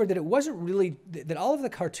discovered that it wasn't really, that all of the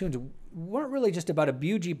cartoons weren't really just about a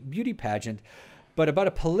beauty pageant, but about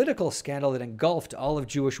a political scandal that engulfed all of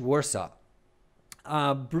Jewish Warsaw.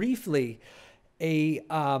 Briefly,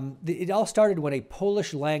 it all started when a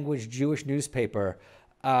Polish language Jewish newspaper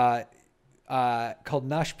called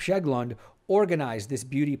Nasz Przegląd organized this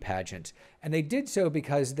beauty pageant. And they did so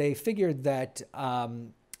because they figured that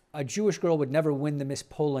a Jewish girl would never win the Miss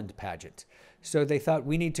Poland pageant. So they thought,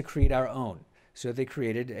 we need to create our own. So they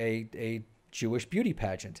created a Jewish beauty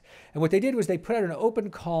pageant. And what they did was they put out an open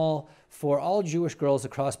call for all Jewish girls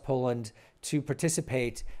across Poland to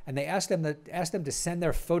participate, and they asked them to send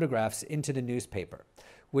their photographs into the newspaper,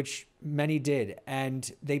 which many did.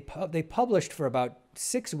 And they published for about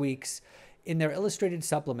 6 weeks in their illustrated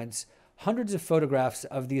supplements hundreds of photographs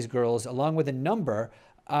of these girls, along with a number.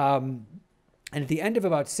 And at the end of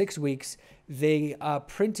about 6 weeks, they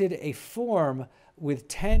printed a form with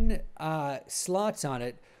 10 slots on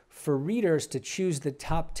it for readers to choose the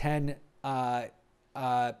top 10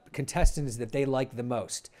 contestants that they liked the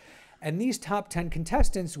most. And these top 10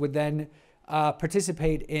 contestants would then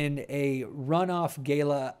participate in a runoff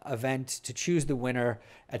gala event to choose the winner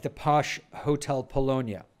at the posh Hotel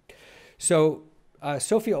Polonia. So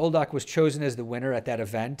Sophia Oldak was chosen as the winner at that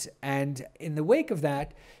event, and in the wake of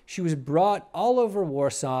that, she was brought all over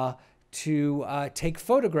Warsaw to take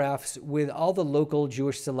photographs with all the local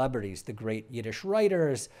Jewish celebrities, the great Yiddish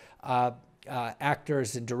writers,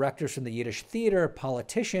 actors and directors from the Yiddish theater,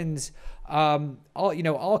 politicians,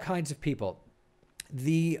 all kinds of people.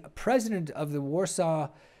 The president of the Warsaw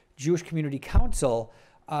Jewish Community Council,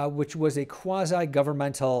 which was a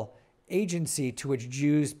quasi-governmental agency to which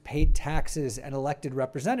Jews paid taxes and elected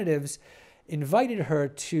representatives, invited her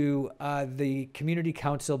to the community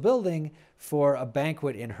council building for a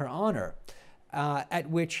banquet in her honor, at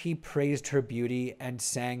which he praised her beauty and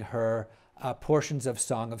sang her portions of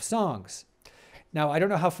Song of Songs. Now, I don't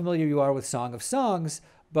know how familiar you are with Song of Songs,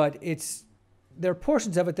 but there are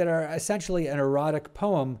portions of it that are essentially an erotic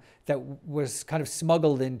poem that was kind of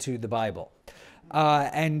smuggled into the Bible,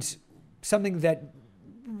 and something that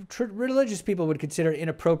religious people would consider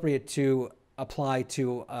inappropriate to apply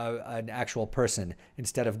to an actual person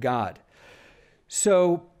instead of God.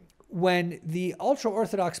 So when the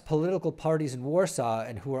ultra-Orthodox political parties in Warsaw,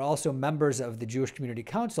 and who were also members of the Jewish Community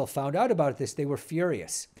Council, found out about this, they were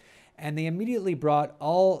furious. And they immediately brought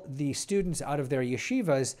all the students out of their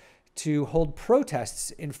yeshivas to hold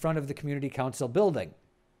protests in front of the Community Council building.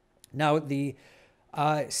 Now, the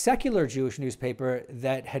secular Jewish newspaper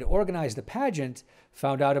that had organized the pageant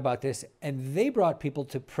found out about this, and they brought people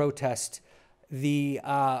to protest the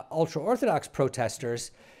ultra-Orthodox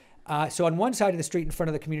protesters. So on one side of the street in front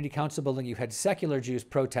of the Community Council building, you had secular Jews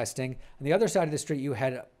protesting. On the other side of the street, you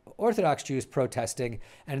had Orthodox Jews protesting.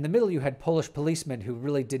 And in the middle, you had Polish policemen who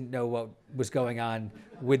really didn't know what was going on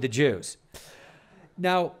with the Jews.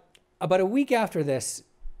 Now, about a week after this,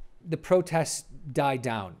 the protests died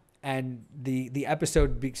down, and the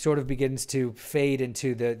episode sort of begins to fade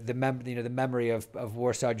into the memory of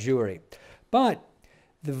Warsaw Jewry. But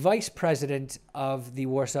the vice president of the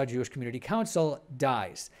Warsaw Jewish Community Council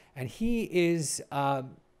dies, and he is a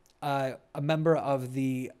member of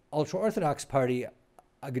the ultra-Orthodox party,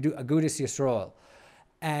 Agudas Yisrael.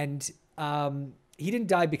 And he didn't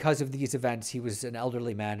die because of these events. He was an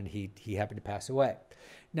elderly man, and he happened to pass away.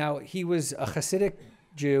 Now, he was a Hasidic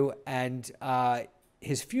Jew, and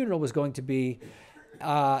his funeral was going to be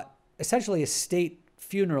essentially a state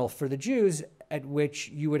funeral for the Jews, at which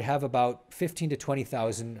you would have about 15 to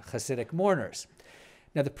 20,000 Hasidic mourners.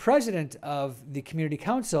 Now, the president of the community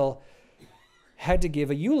council had to give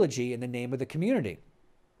a eulogy in the name of the community.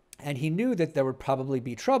 And he knew that there would probably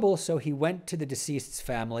be trouble, so he went to the deceased's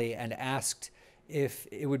family and asked if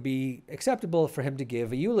it would be acceptable for him to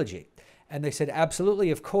give a eulogy. And they said,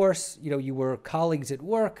 absolutely, of course, you were colleagues at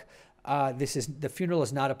work. The funeral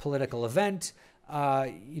is not a political event.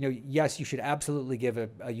 Yes, you should absolutely give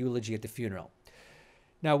a eulogy at the funeral.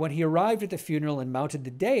 Now, when he arrived at the funeral and mounted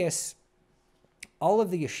the dais, all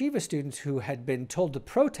of the yeshiva students who had been told to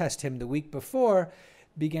protest him the week before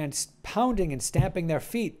began pounding and stamping their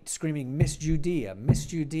feet, screaming, "Miss Judea, Miss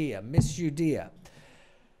Judea, Miss Judea."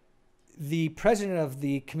 The president of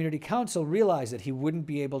the community council realized that he wouldn't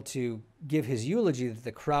be able to give his eulogy, that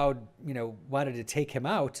the crowd, wanted to take him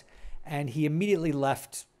out, and he immediately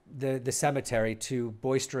left the cemetery to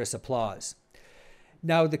boisterous applause.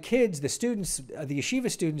 Now, the kids, the students, the yeshiva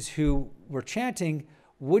students who were chanting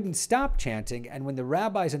wouldn't stop chanting, and when the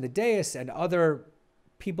rabbis on the dais and other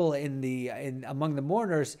people among the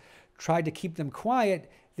mourners tried to keep them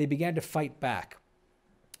quiet, they began to fight back.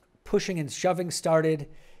 Pushing and shoving started,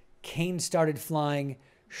 canes started flying,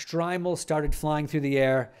 streimel started flying through the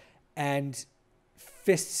air, and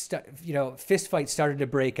fist fights started to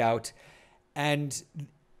break out, and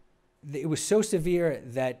it was so severe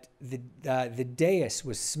that the dais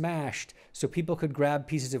was smashed so people could grab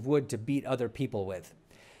pieces of wood to beat other people with.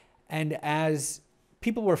 And as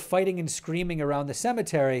people were fighting and screaming around the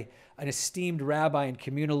cemetery, an esteemed rabbi and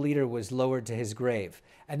communal leader was lowered to his grave.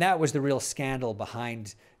 And that was the real scandal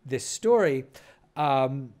behind this story.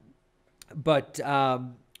 But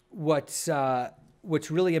what's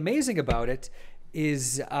really amazing about it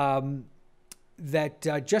is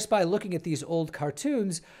that just by looking at these old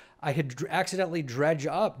cartoons, I had accidentally dredged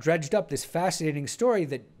up this fascinating story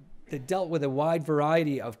that dealt with a wide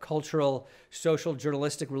variety of cultural, social,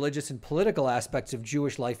 journalistic, religious, and political aspects of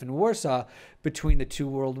Jewish life in Warsaw between the two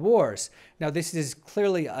world wars. Now, this is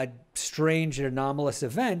clearly a strange and anomalous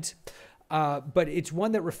event, but it's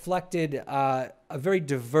one that reflected a very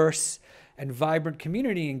diverse and vibrant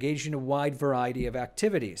community engaged in a wide variety of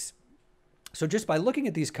activities. So just by looking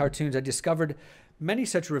at these cartoons, I discovered many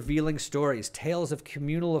such revealing stories, tales of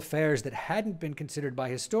communal affairs that hadn't been considered by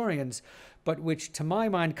historians, but which, to my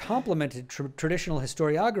mind, complemented traditional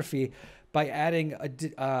historiography by adding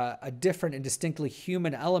a different and distinctly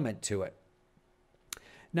human element to it.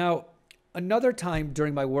 Now, another time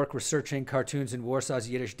during my work researching cartoons in Warsaw's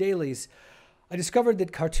Yiddish dailies, I discovered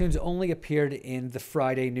that cartoons only appeared in the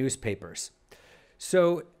Friday newspapers.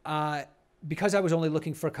 So because I was only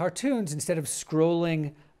looking for cartoons, instead of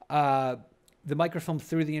scrolling the microfilm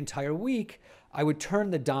through the entire week, I would turn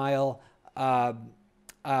the dial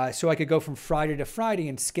so I could go from Friday to Friday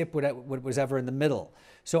and skip what was ever in the middle.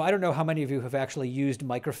 So I don't know how many of you have actually used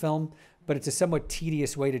microfilm, but it's a somewhat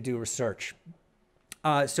tedious way to do research.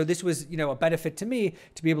 So this was, a benefit to me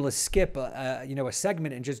to be able to skip, a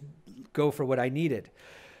segment and just go for what I needed.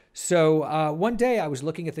 So one day I was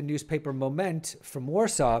looking at the newspaper Moment from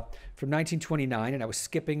Warsaw from 1929, and I was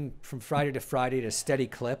skipping from Friday to Friday at a steady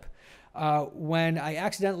clip when I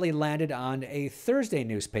accidentally landed on a Thursday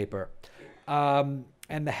newspaper. And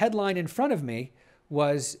the headline in front of me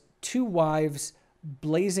was "Two Wives,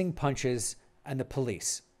 Blazing Punches, and the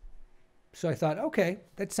Police." So I thought, okay,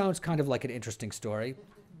 that sounds kind of like an interesting story.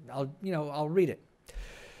 I'll read it.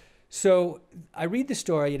 So I read the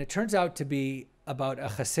story, and it turns out to be about a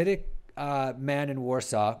Hasidic man in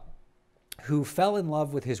Warsaw who fell in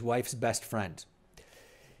love with his wife's best friend.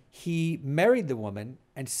 He married the woman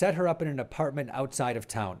and set her up in an apartment outside of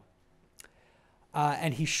town.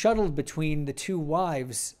 And he shuttled between the two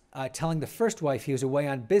wives, telling the first wife he was away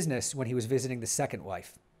on business when he was visiting the second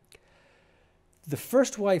wife. The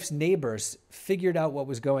first wife's neighbors figured out what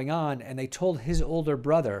was going on, and they told his older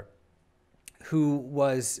brother, who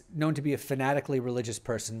was known to be a fanatically religious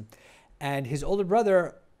person, and his older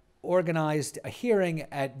brother organized a hearing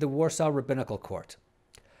at the Warsaw Rabbinical Court.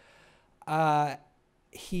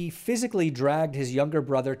 He physically dragged his younger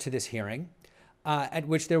brother to this hearing, at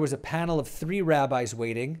which there was a panel of 3 rabbis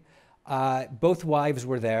waiting. Both wives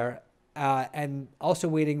were there, and also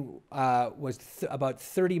waiting was about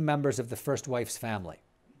 30 members of the first wife's family.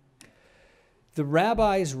 The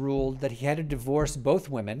rabbis ruled that he had to divorce both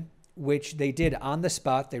women, which they did on the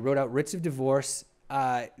spot. They wrote out writs of divorce.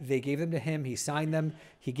 They gave them to him. He signed them.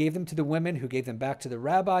 He gave them to the women, who gave them back to the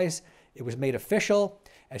rabbis. It was made official.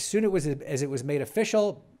 As soon as it was made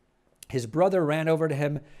official, his brother ran over to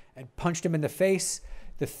him and punched him in the face.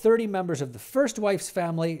 The 30 members of the first wife's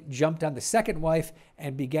family jumped on the second wife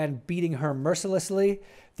and began beating her mercilessly.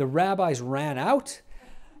 The rabbis ran out,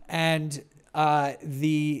 and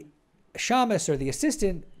the shamus, or the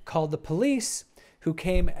assistant, called the police, who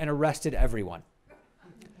came and arrested everyone.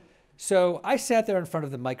 So I sat there in front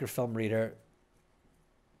of the microfilm reader,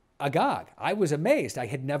 agog. I was amazed. I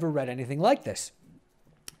had never read anything like this.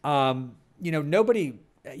 Nobody...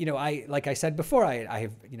 like I said before, I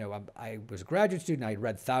was a graduate student. I had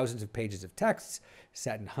read thousands of pages of texts,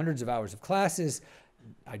 sat in hundreds of hours of classes.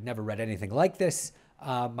 I'd never read anything like this.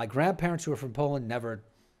 My grandparents, who were from Poland, never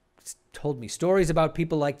told me stories about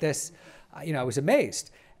people like this. I was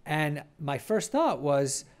amazed. And my first thought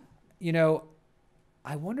was,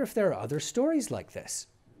 I wonder if there are other stories like this.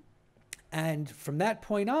 And from that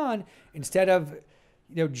point on, instead of,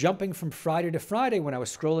 jumping from Friday to Friday when I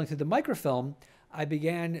was scrolling through the microfilm, I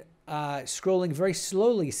began scrolling very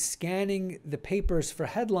slowly, scanning the papers for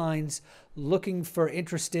headlines, looking for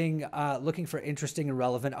interesting and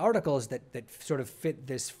relevant articles that sort of fit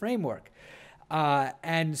this framework.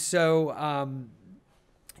 And so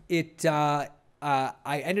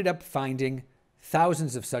I ended up finding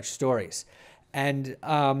thousands of such stories. And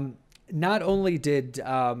not only did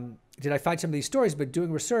I find some of these stories, but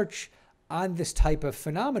doing research on this type of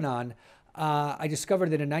phenomenon, I discovered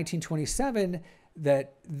that in 1927,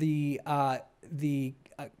 that the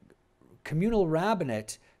communal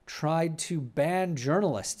rabbinate tried to ban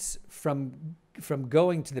journalists from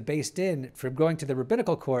going to the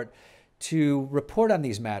rabbinical court to report on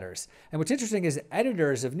these matters. And what's interesting is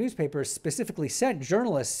editors of newspapers specifically sent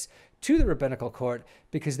journalists to the rabbinical court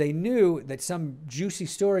because they knew that some juicy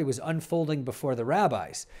story was unfolding before the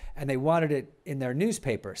rabbis, and they wanted it in their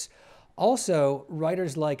newspapers. Also,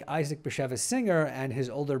 writers like Isaac Bashevis Singer and his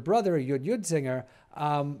older brother, Yud Singer,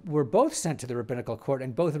 were both sent to the rabbinical court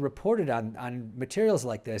and both reported on materials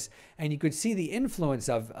like this. And you could see the influence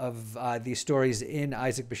of these stories in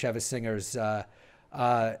Isaac Bashevis Singer's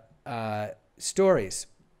stories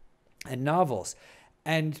and novels.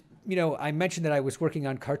 And, I mentioned that I was working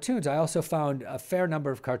on cartoons. I also found a fair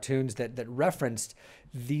number of cartoons that referenced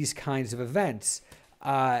these kinds of events.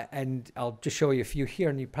 And I'll just show you a few here,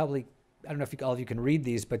 and you probably I don't know if all of you can read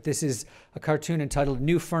these, but this is a cartoon entitled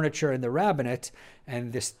New Furniture in the Rabbinate.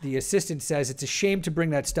 And the assistant says, it's a shame to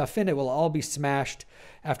bring that stuff in. It will all be smashed.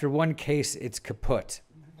 After one case, it's kaput.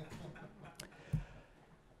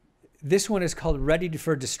 This one is called Ready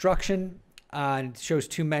for Destruction. And it shows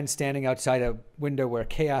two men standing outside a window where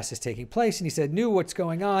chaos is taking place. And he said, "Knew what's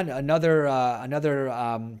going on? Another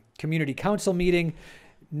community council meeting.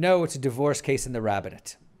 No, it's a divorce case in the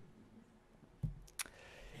rabbinate."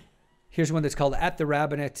 Here's one that's called At the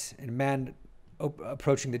Rabbinate, and a man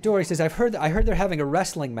approaching the door. He says, I heard they're having a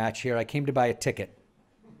wrestling match here. I came to buy a ticket.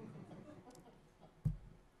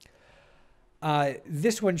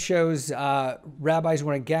 This one shows rabbis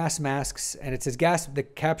wearing gas masks, and it says the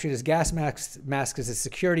caption is gas mask is a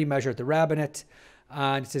security measure at the rabbinate.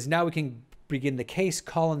 And it says, now we can begin the case,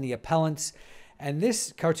 call in the appellants. And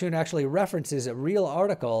this cartoon actually references a real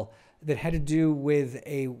article that had to do with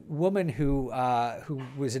a woman who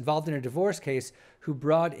was involved in a divorce case, who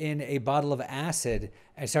brought in a bottle of acid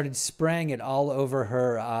and started spraying it all over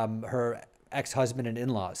her ex-husband and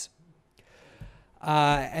in-laws.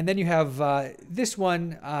 And then you have this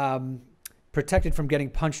one, protected from getting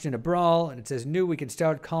punched in a brawl, and it says, "Knew we can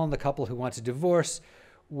start calling the couple who wants a divorce.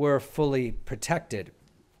 We're fully protected."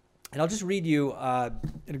 And I'll just read you an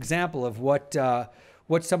example of what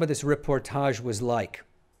some of this reportage was like.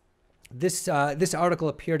 This article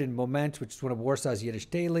appeared in Moment, which is one of Warsaw's Yiddish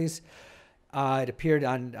dailies. It appeared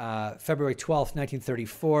on February 12th,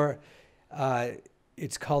 1934.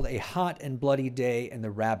 It's called A Hot and Bloody Day in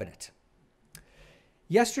the Rabbinate.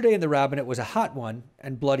 Yesterday in the rabbinate was a hot one,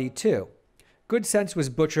 and bloody too. Good sense was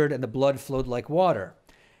butchered, and the blood flowed like water.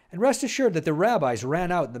 And rest assured that the rabbis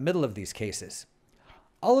ran out in the middle of these cases.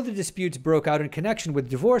 All of the disputes broke out in connection with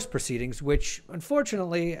divorce proceedings, which,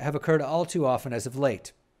 unfortunately, have occurred all too often as of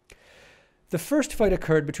late. The first fight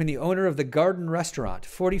occurred between the owner of the Garden Restaurant,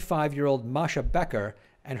 45-year-old Masha Becker,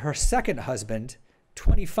 and her second husband,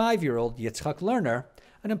 25-year-old Yitzchak Lerner,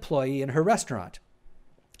 an employee in her restaurant.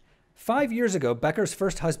 5 years ago, Becker's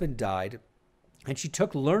first husband died, and she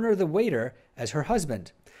took Lerner the waiter as her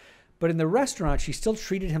husband. But in the restaurant, she still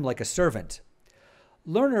treated him like a servant.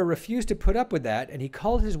 Lerner refused to put up with that, and he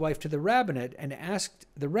called his wife to the rabbinate and asked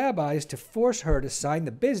the rabbis to force her to sign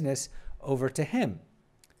the business over to him.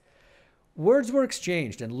 Words were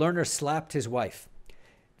exchanged, and Lerner slapped his wife.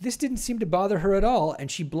 This didn't seem to bother her at all, and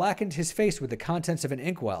she blackened his face with the contents of an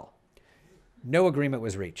inkwell. No agreement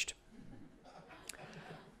was reached.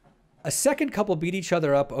 A second couple beat each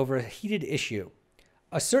other up over a heated issue.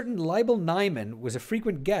 A certain Leibel Nyman was a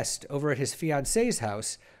frequent guest over at his fiancée's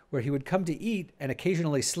house, where he would come to eat and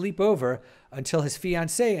occasionally sleep over until his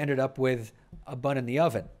fiancée ended up with a bun in the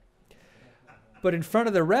oven. But in front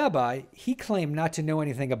of the rabbi, he claimed not to know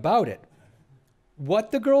anything about it. "What?"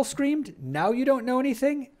 the girl screamed. "Now you don't know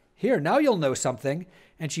anything? Here, now you'll know something."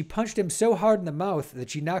 And she punched him so hard in the mouth that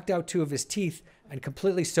she knocked out 2 of his teeth and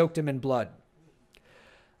completely soaked him in blood.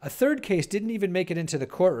 A third case didn't even make it into the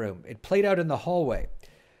courtroom. It played out in the hallway.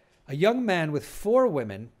 A young man with 4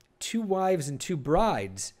 women, 2 wives and 2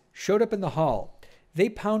 brides, showed up in the hall. They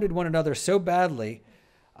pounded one another so badly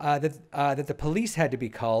that the police had to be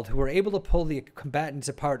called, who were able to pull the combatants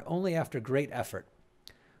apart only after great effort.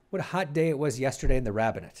 What a hot day it was yesterday in the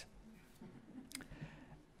rabbinate.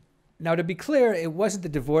 Now, to be clear, it wasn't the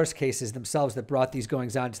divorce cases themselves that brought these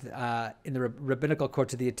goings-on in the rabbinical court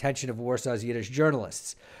to the attention of Warsaw's Yiddish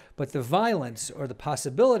journalists, but the violence, or the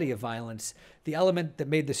possibility of violence, the element that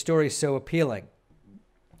made the story so appealing.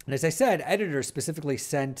 And as I said, editors specifically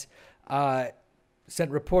sent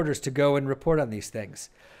reporters to go and report on these things.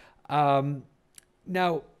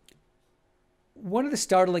 Now, one of the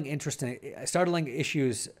startling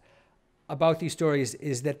issues about these stories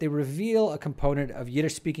is that they reveal a component of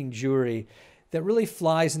Yiddish-speaking Jewry that really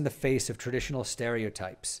flies in the face of traditional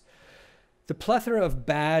stereotypes. The plethora of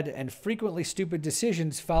bad and frequently stupid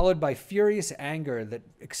decisions followed by furious anger that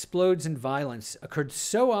explodes in violence occurred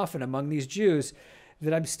so often among these Jews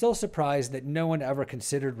that I'm still surprised that no one ever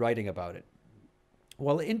considered writing about it.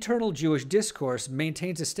 While internal Jewish discourse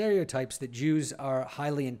maintains the stereotypes that Jews are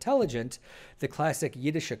highly intelligent, the classic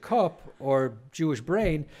Yiddische Kopf, or Jewish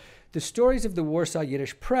brain, the stories of the Warsaw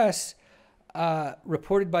Yiddish press,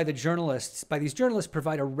 reported by these journalists,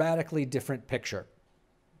 provide a radically different picture.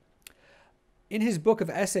 In his book of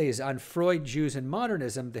essays on Freud, Jews, and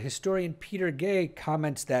Modernism, the historian Peter Gay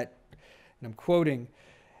comments that, and I'm quoting,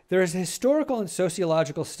 "There is a historical and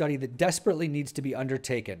sociological study that desperately needs to be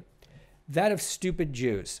undertaken, that of stupid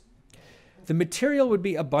Jews. The material would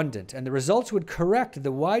be abundant, and the results would correct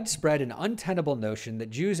the widespread and untenable notion that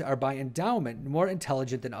Jews are by endowment more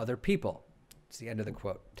intelligent than other people." It's the end of the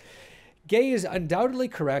quote. Gay is undoubtedly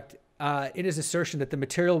correct in his assertion that the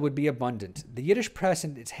material would be abundant. The Yiddish press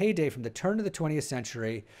in its heyday from the turn of the 20th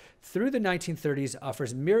century through the 1930s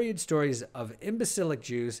offers myriad stories of imbecilic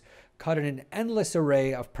Jews caught in an endless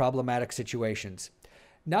array of problematic situations.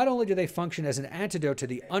 Not only do they function as an antidote to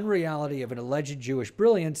the unreality of an alleged Jewish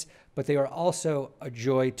brilliance, but they are also a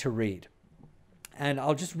joy to read. And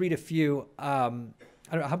I'll just read a few. I don't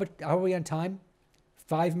know, how are we on time?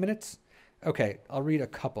 5 minutes? Okay, I'll read a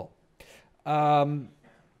couple.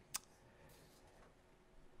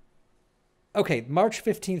 Okay, March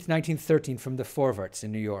 15th, 1913, from the Forwarts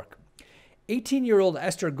in New York. 18-year-old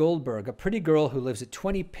Esther Goldberg, a pretty girl who lives at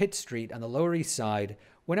 20 Pitt Street on the Lower East Side,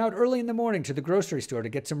 went out early in the morning to the grocery store to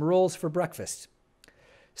get some rolls for breakfast.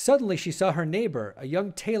 Suddenly, she saw her neighbor, a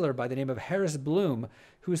young tailor by the name of Harris Bloom,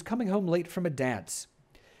 who was coming home late from a dance,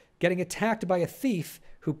 getting attacked by a thief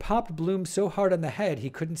who popped Bloom so hard on the head he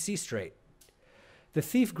couldn't see straight. The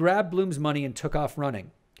thief grabbed Bloom's money and took off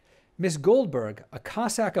running. Miss Goldberg, a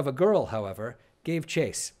Cossack of a girl, however, gave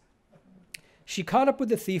chase. She caught up with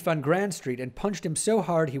the thief on Grand Street and punched him so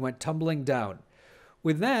hard he went tumbling down.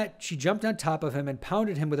 With that, she jumped on top of him and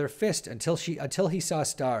pounded him with her fist until he saw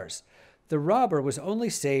stars. The robber was only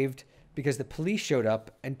saved because the police showed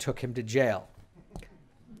up and took him to jail.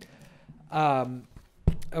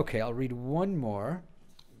 Okay, I'll read one more.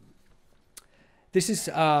 This is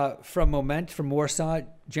from Moment from Warsaw,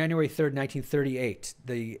 January 3rd, 1938.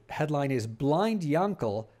 The headline is Blind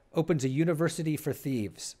Yankel Opens a University for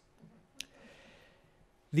Thieves.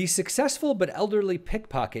 The successful but elderly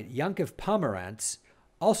pickpocket Yankiv Pomerantz,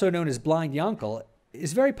 also known as Blind Yankel,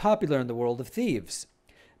 is very popular in the world of thieves.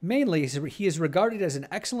 Mainly, he is regarded as an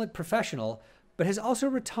excellent professional, but has also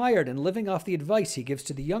retired and living off the advice he gives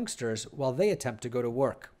to the youngsters while they attempt to go to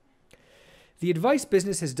work. The advice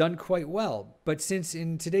business has done quite well, but since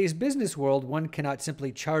in today's business world one cannot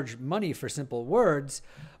simply charge money for simple words,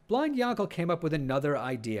 Blind Yankel came up with another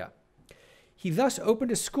idea. He thus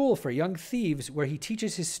opened a school for young thieves where he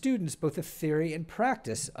teaches his students both the theory and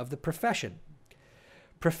practice of the profession.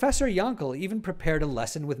 Professor Yankel even prepared a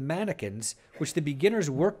lesson with mannequins, which the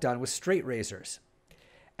beginners worked on with straight razors.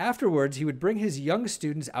 Afterwards, he would bring his young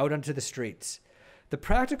students out onto the streets. The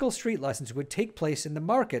practical street lessons would take place in the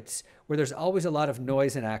markets, where there's always a lot of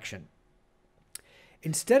noise and action.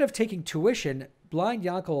 Instead of taking tuition, Blind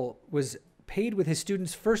Yankel was paid with his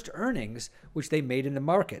students' first earnings, which they made in the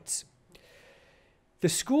markets. The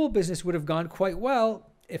school business would have gone quite well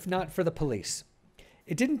if not for the police.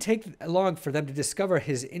 It didn't take long for them to discover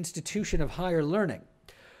his institution of higher learning.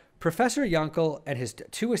 Professor Yankel and his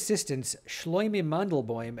two assistants, Shloime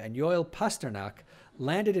Mandelbaum and Yoel Pasternak,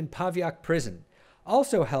 landed in Paviak prison.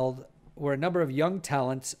 Also held were a number of young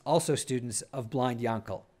talents, also students of Blind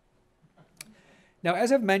Yankel. Now,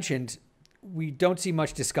 as I've mentioned, we don't see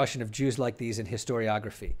much discussion of Jews like these in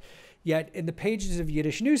historiography. Yet, in the pages of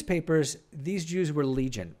Yiddish newspapers, these Jews were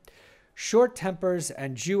legion. Short tempers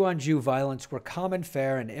and Jew-on-Jew violence were common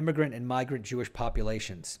fare in immigrant and migrant Jewish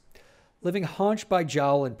populations. Living haunch by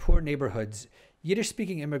jowl in poor neighborhoods,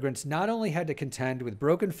 Yiddish-speaking immigrants not only had to contend with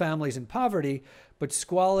broken families and poverty, but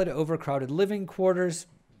squalid, overcrowded living quarters,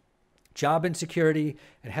 job insecurity,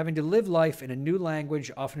 and having to live life in a new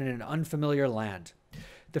language, often in an unfamiliar land.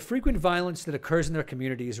 The frequent violence that occurs in their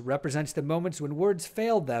communities represents the moments when words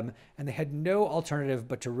failed them and they had no alternative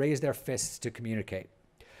but to raise their fists to communicate.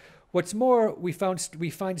 What's more, we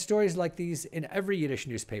find stories like these in every Yiddish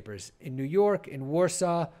newspapers, in New York, in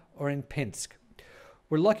Warsaw, or in Pinsk.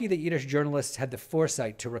 We're lucky that Yiddish journalists had the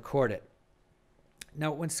foresight to record it.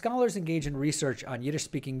 Now, when scholars engage in research on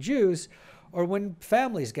Yiddish-speaking Jews, or when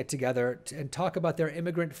families get together and talk about their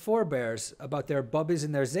immigrant forebears, about their bubbas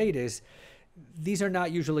and their zaydas, these are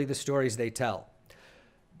not usually the stories they tell.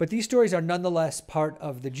 But these stories are nonetheless part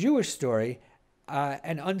of the Jewish story,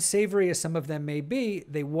 and unsavory as some of them may be,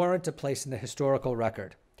 they warrant a place in the historical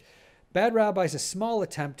record. Bad Rabbi is a small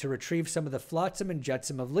attempt to retrieve some of the flotsam and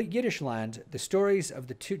jetsam of Yiddishland, the stories of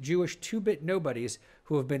the Jewish two-bit nobodies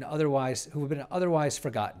who have been otherwise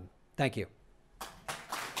forgotten. Thank you.